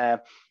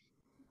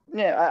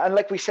 Yeah, and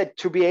like we said,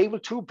 to be able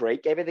to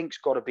break, everything's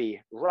got to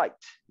be right.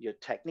 Your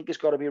technique has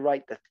got to be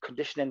right. The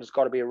conditioning has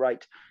got to be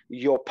right.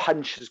 Your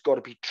punch has got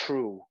to be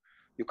true.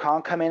 You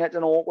can't come in at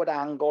an awkward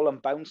angle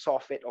and bounce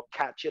off it or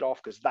catch it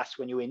off, because that's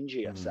when you injure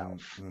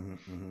yourself. Mm-hmm,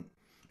 mm-hmm.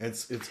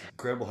 It's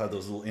incredible how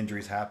those little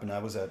injuries happen. I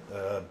was at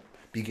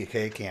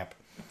BKK camp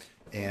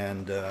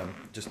and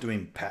just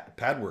doing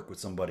pad work with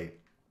somebody,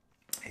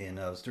 and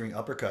I was doing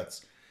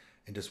uppercuts,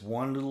 and just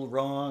one little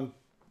wrong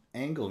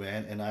angle,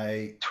 man, and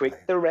I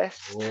tweaked the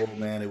wrist. Oh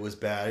man, it was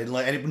bad.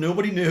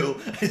 Nobody knew.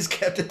 I just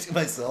kept it to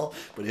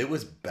myself, but it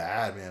was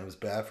bad, man. It was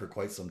bad for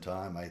quite some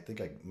time. I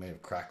think I may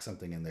have cracked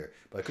something in there,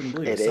 but I couldn't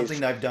believe it. It's something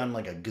that I've done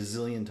like a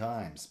gazillion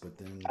times. But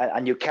then,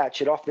 and you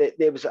catch it off.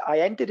 I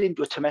entered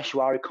into a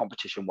Tameshiwari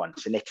competition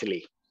once in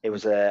Italy. It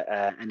was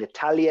an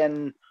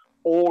Italian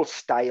all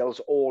styles,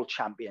 all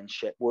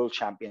championship, world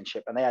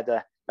championship, and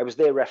I was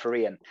there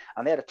refereeing,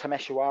 and they had a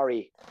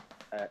Tameshiwari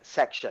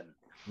section.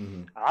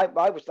 Mm-hmm.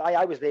 I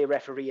was their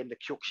referee in the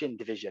Kyokushin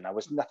division. I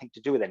was nothing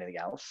to do with anything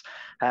else,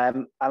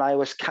 and I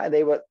was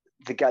they were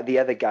the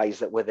other guys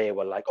that were there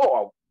were like,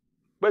 oh,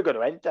 we're going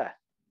to enter.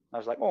 I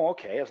was like, oh,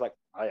 okay. I was like,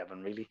 I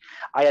hadn't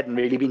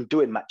really been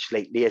doing much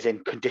lately, as in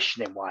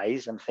conditioning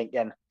wise. I'm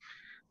thinking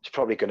there's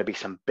probably going to be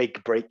some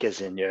big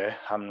breakers in here.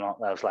 I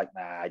was like,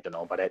 nah, I don't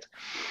know about it.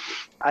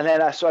 And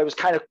then so I was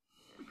kind of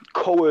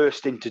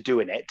coerced into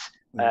doing it.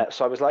 Mm-hmm.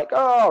 So I was like, oh,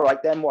 all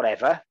right then,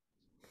 whatever.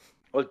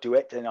 I'll do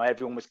it. And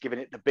everyone was giving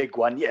it the big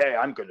one. Yeah,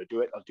 I'm going to do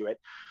it. I'll do it.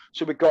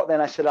 So we got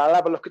then. I said, I'll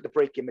have a look at the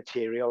breaking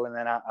material, and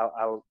then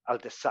I'll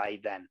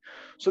decide then.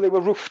 So they were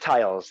roof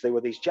tiles. They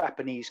were these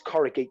Italian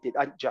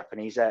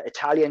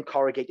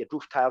corrugated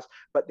roof tiles,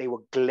 but they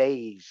were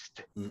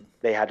glazed. Mm.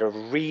 They had a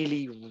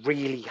really,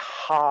 really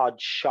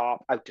hard,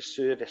 sharp outer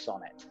surface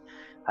on it.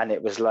 And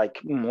it was like,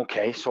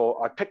 okay.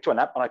 So I picked one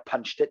up and I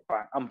punched it,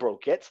 bang, and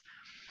broke it.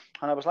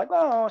 And I was like,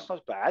 oh, it's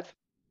not bad.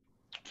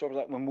 So I was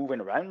like, we're moving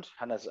around,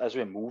 and as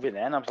we're moving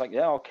in, I was like,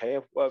 yeah, okay,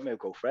 well, we'll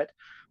go for it.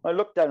 I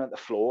looked down at the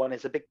floor, and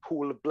there's a big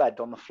pool of blood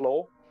on the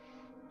floor.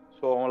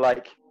 So I'm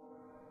like,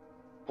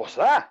 what's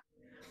that?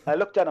 I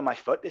looked down at my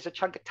foot. There's a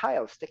chunk of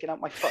tile sticking out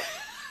my foot.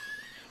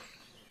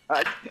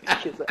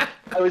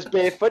 I was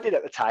barefooted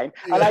at the time,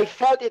 and I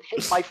felt it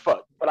hit my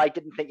foot, but I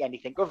didn't think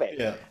anything of it.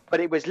 Yeah.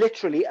 But it was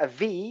literally a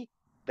V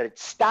that had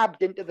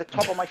stabbed into the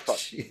top of my foot.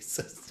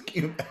 Jesus.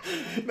 Can you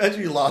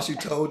imagine you lost your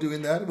toe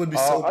doing that? It would be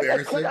so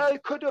embarrassing. I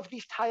could have.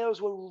 These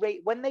tiles were,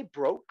 when they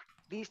broke,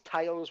 these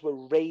tiles were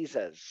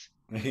razors.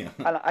 Yeah.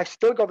 And I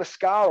still got a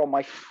scar on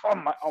my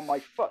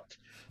foot.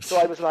 So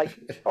I was like,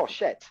 oh,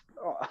 shit.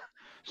 Oh.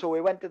 So we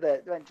went to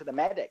the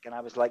medic, and I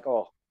was like,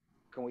 oh,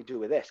 can we do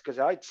with this? Because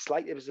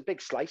it was a big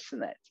slice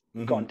in it,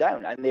 gone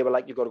down. And they were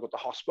like, you've got to go to the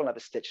hospital and have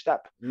it stitched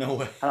up. No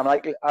way. And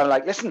I'm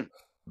like, listen,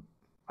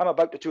 I'm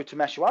about to do a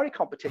Tameshiwari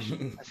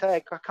competition. I said,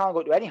 I can't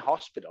go to any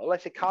hospital. I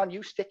said, can't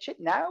you stitch it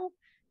now?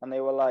 And they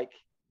were like,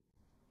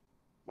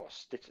 what,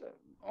 stitch it?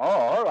 Oh,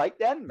 all right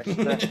then,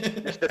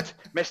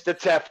 Mr.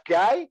 Tough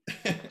Guy.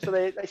 So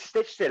they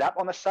stitched it up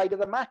on the side of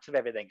the mat of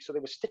everything. So they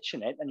were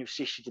stitching it, and you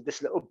see she did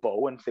this little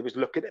bow, and they was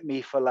looking at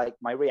me for like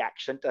my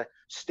reaction to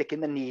sticking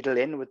the needle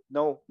in with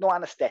no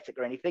anesthetic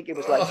or anything. It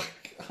was like,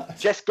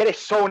 just get it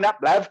sewn up,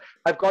 love.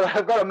 I've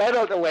got a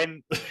medal to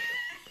win.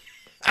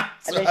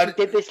 And then she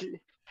did this.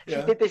 She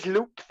did this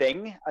loop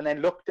thing, and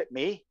then looked at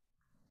me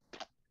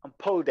and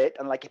pulled it,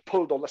 and like it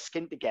pulled all the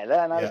skin together,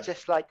 and I was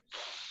just like,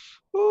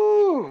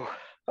 ooh,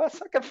 I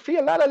can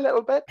feel that a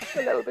little bit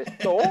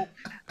sore.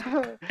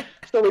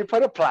 So we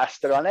put a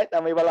plaster on it,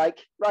 and we were like,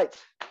 right,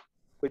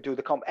 we do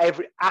the comp.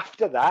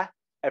 After that,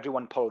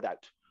 everyone pulled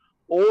out.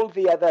 all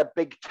the other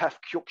big tough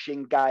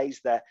Kyokushin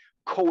guys that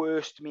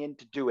coerced me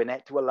into doing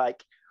it were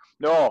like,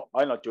 no,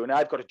 I'm not doing it.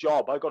 I've got a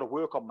job. I've got to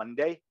work on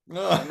Monday.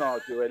 I'm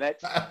not doing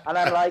it. And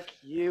I'm like,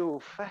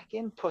 you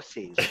fucking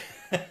pussies.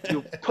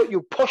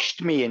 You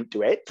pushed me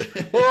into it.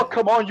 Oh,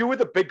 come on, you were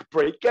the big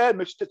breaker,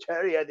 Mr.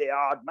 Terrier, the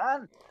hard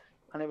man.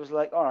 And it was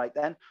like, all right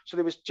then. So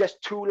there was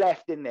just 2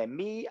 left in there,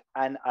 me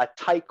and a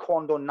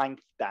Taekwondo 9th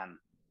Dan.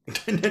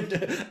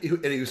 And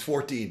he was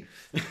 14.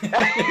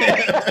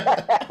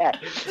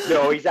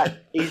 No,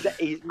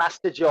 he's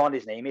Master John.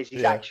 His name is.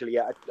 He's actually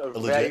a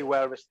very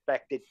well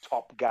respected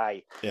top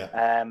guy.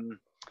 Yeah.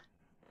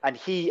 And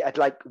he had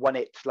like won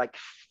it like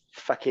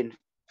fucking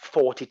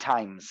 40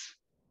 times.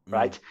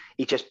 Right?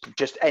 He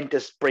just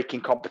enters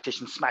breaking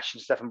competitions,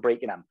 smashing stuff and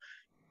breaking them.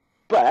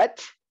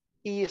 But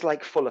he is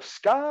like full of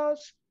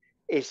scars.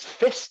 His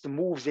fist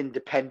moves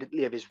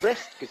independently of his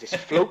wrist because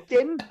it's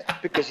floating,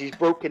 because he's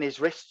broken his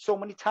wrist so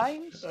many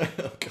times.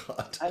 Oh,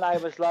 God. And I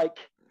was like,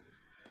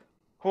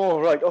 oh,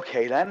 right,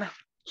 okay then.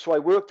 So I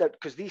worked out,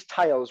 because these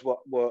tiles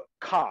were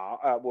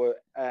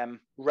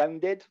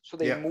rounded, so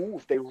they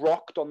moved, they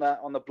rocked on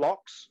the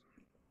blocks.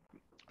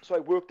 So I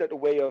worked out a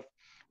way of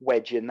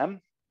wedging them.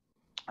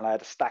 And I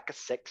had a stack of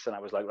 6, and I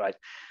was like, right,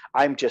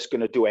 I'm just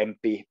going to do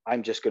MP.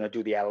 I'm just going to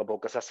do the elbow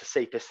because that's the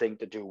safest thing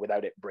to do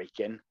without it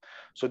breaking.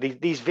 So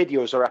these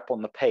videos are up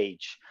on the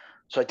page.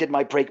 So I did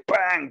my break,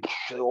 bang,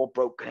 they all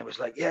broke. And it was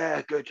like,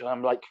 yeah, good. And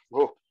I'm like,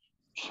 oh,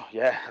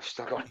 yeah, I've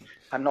still got,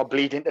 I'm not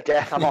bleeding to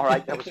death. I'm all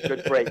right. That was a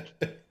good break.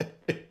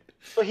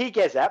 So he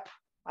gets up,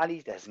 and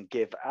he doesn't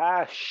give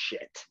a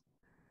shit.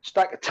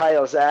 Stack of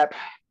tiles up.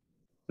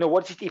 No,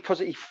 what does he does?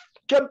 He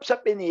jumps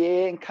up in the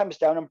air and comes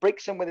down and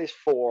breaks them with his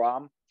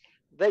forearm.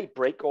 They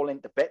break all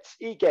into bits.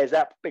 He gets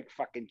up, big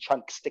fucking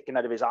chunk sticking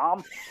out of his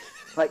arm,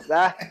 like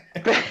that.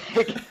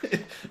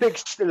 big,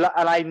 and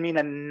I mean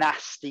a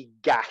nasty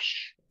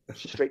gash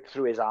straight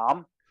through his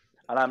arm.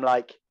 And I'm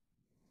like,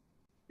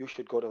 you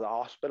should go to the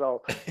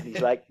hospital. And he's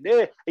like,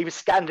 no. He was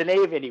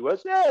Scandinavian. He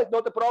was, yeah,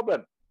 not a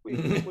problem. We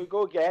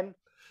go again.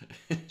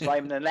 So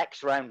I'm in the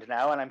next round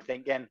now, and I'm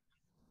thinking,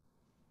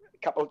 a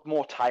couple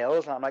more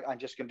tiles. And I'm like, I'm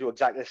just going to do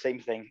exactly the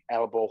same thing,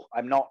 elbow.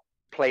 I'm not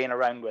playing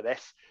around with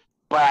this.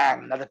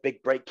 Bang, another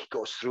big break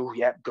goes through.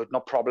 Yeah, good, no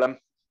problem.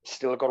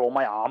 Still got all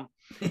my arm.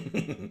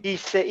 He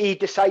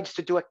decides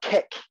to do a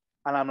kick,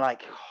 and I'm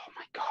like, oh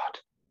my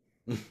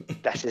God,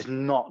 this is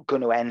not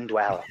going to end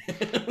well.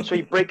 So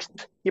he breaks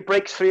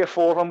 3 or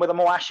 4 of them with a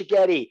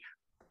moashigeri.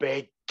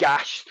 Big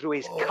gash through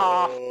his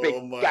calf,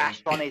 big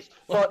gash on his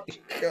foot.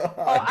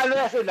 Oh, and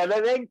that's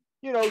another thing.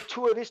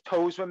 2 of his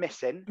toes were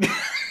missing.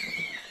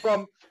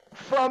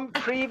 From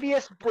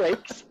previous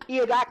breaks, he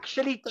had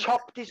actually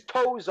chopped his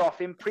toes off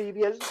in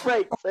previous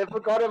breaks. I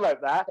forgot about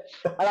that.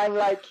 And I'm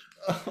like,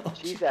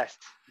 Jesus.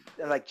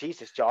 I'm like,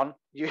 Jesus, John,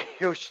 you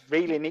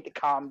really need to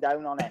calm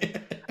down on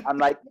it. I'm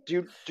like,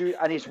 do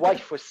and his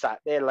wife was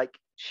sat there like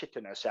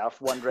shitting herself,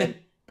 wondering,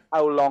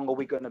 how long are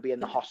we going to be in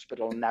the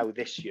hospital now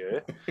this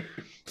year?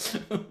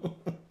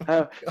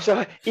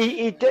 So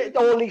he did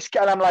all these,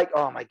 and I'm like,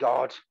 oh my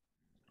God.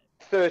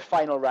 3rd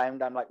final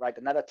round, I'm like, right,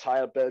 another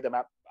tile, build them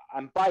up.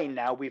 I'm by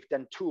now. We've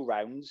done 2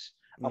 rounds,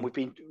 and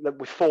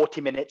we're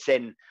 40 minutes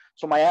in.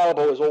 So my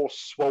elbow is all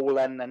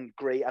swollen and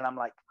great, and I'm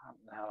like, oh,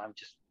 no,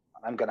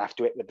 I'm gonna have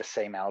to hit with the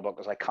same elbow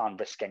because I can't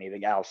risk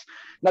anything else.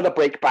 Another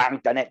break, bang,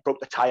 done it,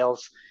 broke the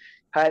tiles,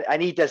 and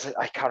he does.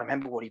 I can't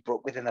remember what he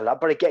broke within the lab,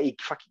 but he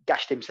fucking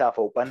gashed himself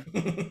open,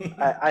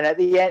 and at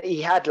the end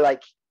he had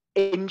like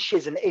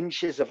inches and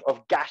inches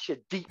of gashes,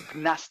 deep,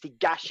 nasty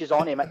gashes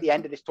on him at the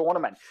end of this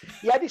tournament.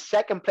 He had his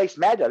 2nd place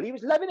medal. He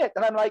was loving it,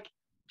 and I'm like,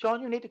 John,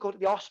 you need to go to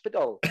the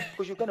hospital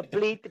because you're going to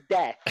bleed to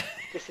death.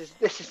 This is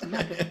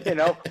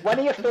one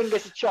of your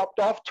fingers is chopped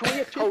off, 2 of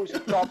your toes are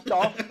chopped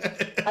off,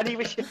 and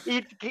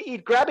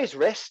he'd grab his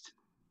wrist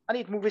and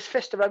he'd move his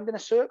fist around in a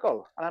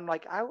circle. And I'm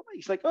like, ow.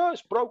 He's like, oh,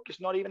 it's broke.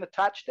 It's not even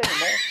attached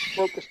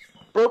anymore.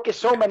 Broke it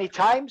so many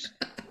times.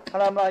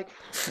 And I'm like,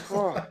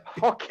 oh,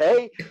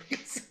 okay.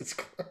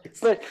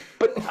 But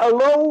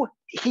although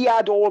he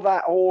had all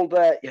the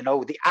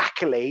the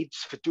accolades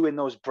for doing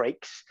those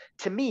breaks,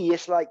 to me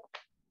it's like,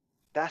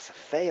 that's a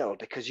fail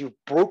because you've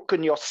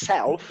broken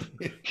yourself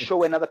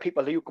showing other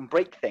people that you can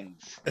break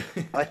things.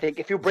 I think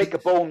if you break a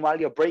bone while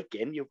you're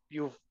breaking,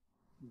 you've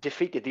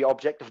defeated the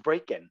object of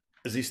breaking.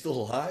 Is he still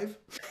alive?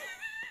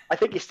 I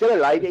think he's still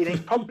alive, and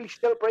he's probably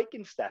still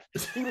breaking stuff.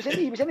 He was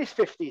in his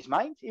 50s,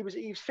 mind. He was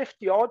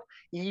 50 odd.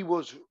 He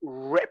was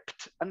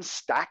ripped and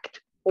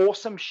stacked,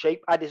 awesome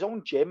shape, had his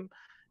own gym.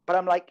 But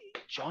I'm like,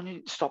 John,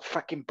 you stop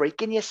fucking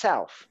breaking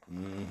yourself,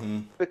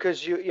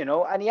 because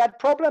and he had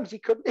problems. He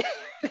couldn't.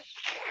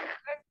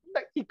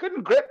 He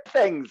couldn't grip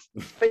things.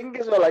 His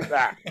fingers were like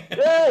that.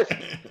 Yes,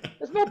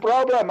 there's no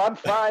problem. I'm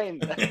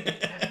fine.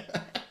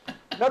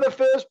 Another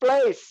 1st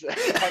place.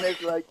 And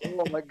it's like,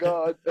 oh my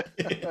God.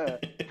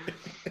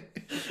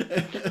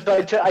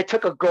 So I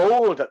took a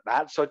gold at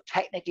that. So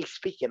technically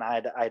speaking, I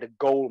had a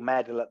gold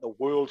medal at the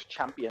World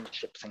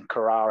Championships in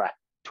Carrara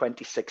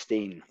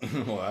 2016.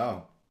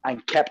 Wow.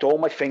 And kept all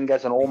my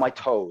fingers and all my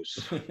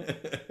toes.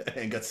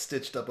 And got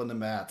stitched up on the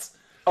mats.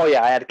 Oh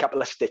yeah, I had a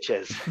couple of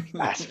stitches.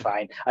 That's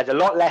fine. I had a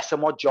lot less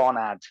than what John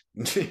had.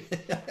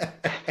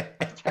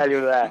 I tell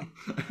you that.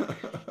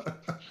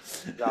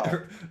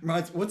 So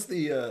What's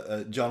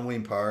the John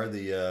Wayne Parr,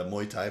 the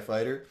Muay Thai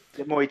fighter?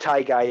 the Muay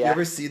Thai guy, Do you yeah,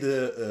 ever see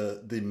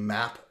the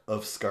map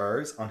of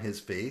scars on his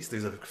face?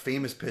 There's a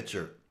famous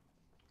picture.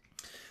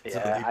 So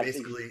yeah. they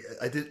basically,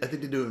 I think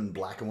they do it in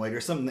black and white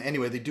or something.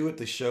 Anyway, they do it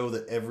to show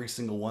that every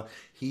single one,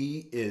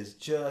 he is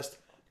just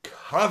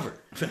covered.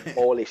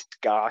 All his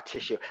scar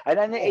tissue, and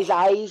then his Oh,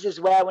 eyes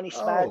as well. When he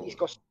smiles, he's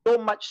oh, got so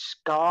much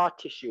scar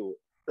tissue,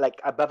 like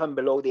above and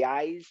below the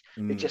eyes.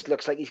 It mm, just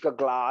looks like he's got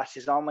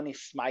glasses on when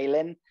he's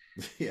smiling.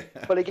 yeah,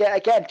 But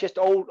again, just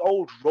old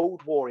road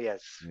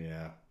warriors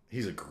yeah.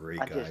 He's a great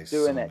and guy. just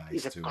doing So it. nice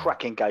He's a too.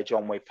 cracking guy,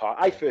 John Wayne Park.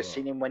 I first Oh.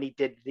 seen him when he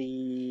did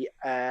the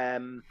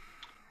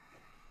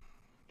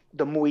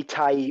Muay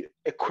Thai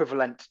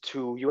equivalent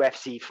to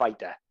UFC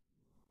fighter,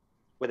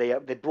 where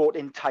they brought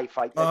in Thai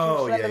fighter. Do you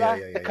Oh yeah, remember yeah, that?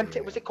 yeah, yeah,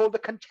 yeah, Was yeah. it called the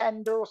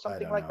Contender or I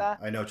something don't like know. that?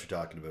 I know what you're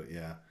talking about.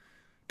 Yeah.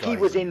 He God, he's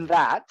was in amazing.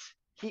 that.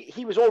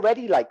 He was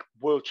already like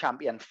world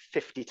champion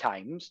 50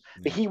 times,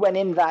 but Yeah. he went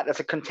in that as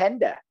a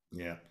contender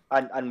Yeah.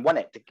 and won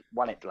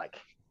it like.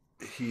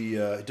 He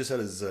just had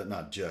his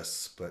not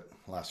just, but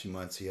last few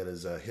months he had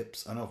his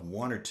hips. I don't know if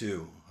one or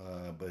two,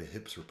 but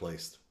hips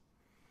replaced.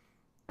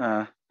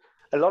 Uh,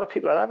 a lot of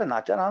people are having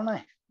that done, aren't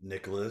they?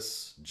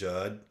 Nicholas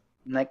Judd.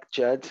 Nick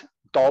Judd, Yeah.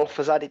 Dolph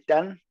has had it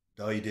done.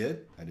 Oh, he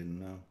did. I didn't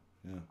know.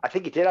 Yeah. I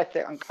think he did.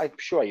 I'm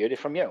sure I heard it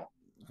from you.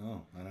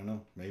 Oh, I don't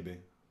know. Maybe.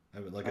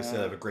 Like I said,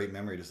 I have a great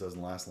memory. It just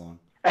doesn't last long.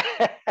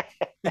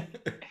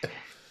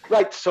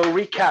 Right. So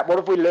recap. What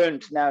have we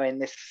learned now in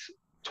this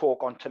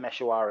talk on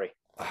Tameshiwari?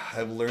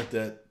 I've learned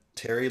that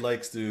Terry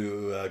likes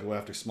to go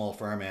after small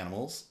farm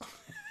animals.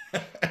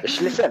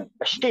 Listen,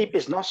 a sheep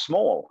is not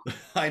small.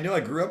 I know.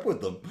 I grew up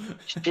with them.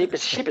 Sheep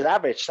is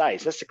average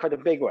size. That's quite a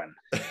big one.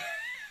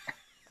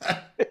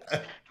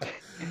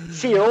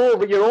 See,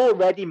 you're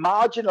already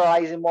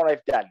marginalising what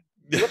I've done.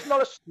 It's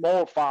not a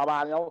small farm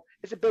animal;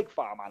 it's a big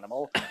farm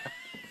animal.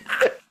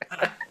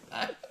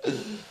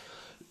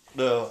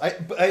 No,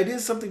 but it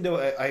is something though.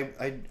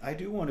 I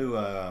do want to.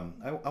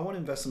 I want to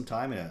invest some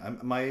time in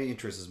it. My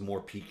interest is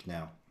more peaked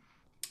now,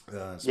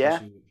 Yeah,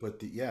 especially.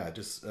 But yeah,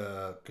 just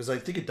because I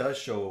think it does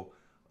show,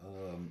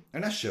 or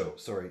not show.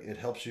 Sorry, it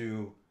helps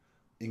you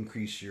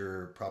increase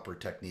your proper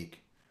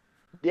technique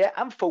yeah,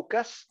 and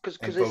focus and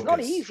because it's not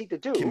focus. easy to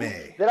do.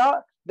 Kime.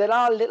 There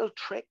are little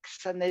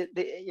tricks, and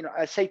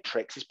I say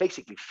tricks. It's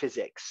basically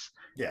physics,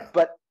 Yeah,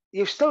 but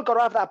you've still got to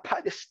have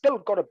that. There's still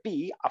got to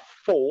be a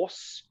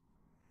force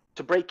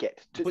to break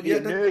it. but The yeah,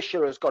 inertia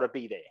has got to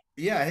be there.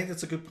 yeah, I think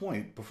that's a good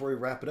point. Before we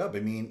wrap it up, I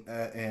mean,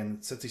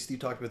 and since Steve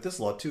talked about this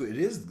a lot too, it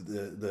is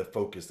the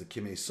focus. The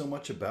Kime, so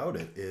much about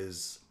it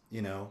is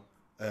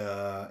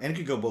and it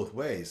could go both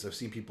ways. I've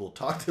seen people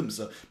talk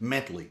themselves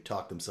mentally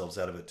talk themselves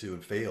out of it too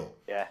and fail.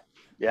 Yeah,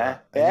 yeah,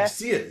 And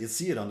yeah. you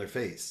see it on their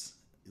face.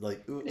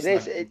 Like, ooh, It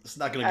is. it's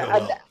not going to go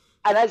And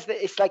well.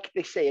 it's like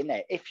they say in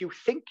there, if you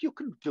think you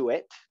can do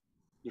it,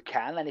 you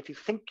can, and if you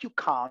think you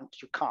can't,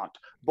 you can't.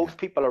 Yeah, Both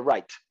people are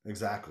right.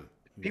 exactly,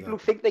 People who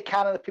exactly, think they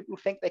can and the people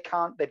who think they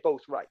can't, they're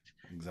both right.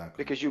 exactly.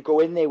 Because you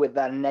go in there with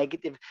that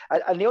negative.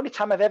 And the only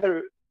time I've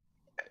ever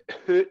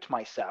hurt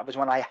myself is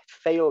when I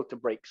failed to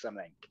break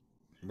something,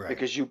 Right,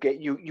 because you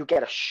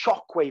get a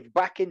shock wave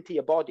back into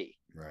your body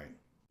right.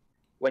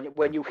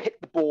 when you hit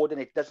the board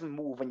and it doesn't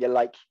move, and you're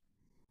like,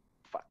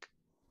 fuck,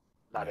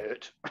 that Yeah.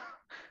 hurt.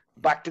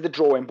 Back to the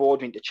drawing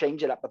board. We need to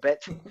change it up a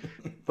bit.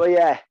 But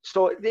yeah,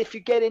 so if you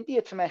get into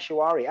your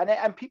Tameshiwari,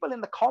 and people in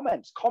the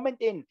comments, comment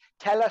in,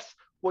 tell us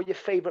what your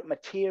favorite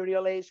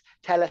material is.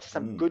 Tell us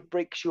some Mm. good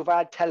breaks you've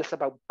had. Tell us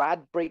about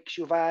bad breaks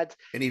you've had.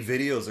 Any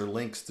videos or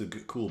links to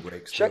cool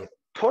breaks Check, too?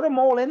 put them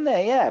all in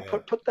there. Yeah, Yeah,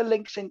 put the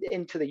links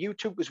into the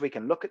YouTube because we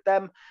can look at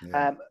them.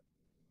 yeah. Um,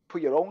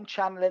 put your own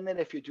channel in there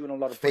if you're doing a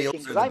lot of breaking.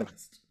 Fails are Because the I'm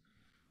best.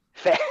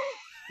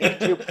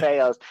 YouTube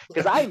fails,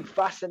 because I'm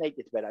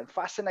fascinated with it. I'm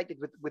fascinated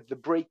with the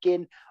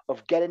breaking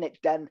of getting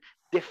it done,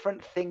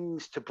 different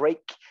things to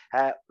break.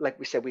 Like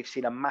we said, we've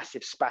seen a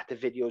massive spat of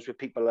videos where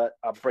people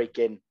are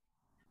breaking,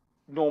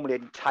 normally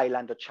in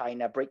Thailand or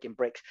China, breaking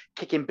bricks,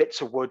 kicking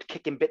bits of wood,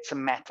 kicking bits of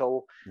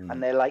metal, and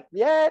Mm. they're like,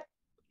 yeah,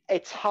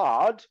 it's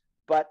hard,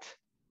 but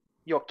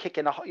you're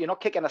not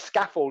kicking a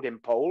scaffolding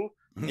pole.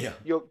 Yeah.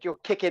 You're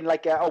kicking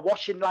like a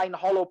washing line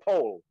hollow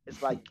pole.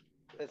 It's like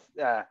it's,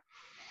 Yeah.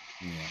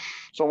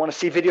 so I want to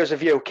see videos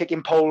of you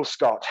kicking poles,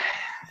 Scott.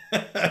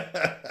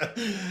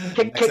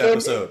 Next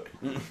episode.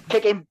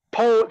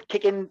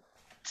 Kicking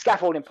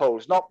scaffolding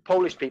poles, not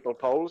Polish people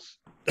poles.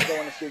 I don't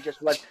want to see you just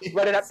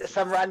running up to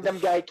some random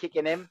guy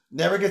kicking him.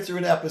 Never get through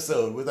an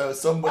episode without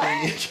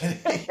somebody.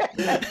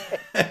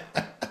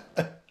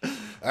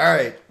 All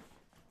right.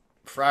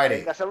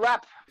 Friday. That's a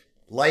wrap.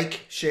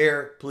 Like,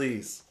 share,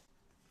 please.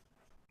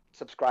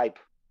 Subscribe.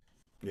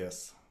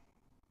 Yes.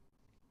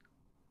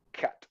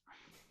 Cut.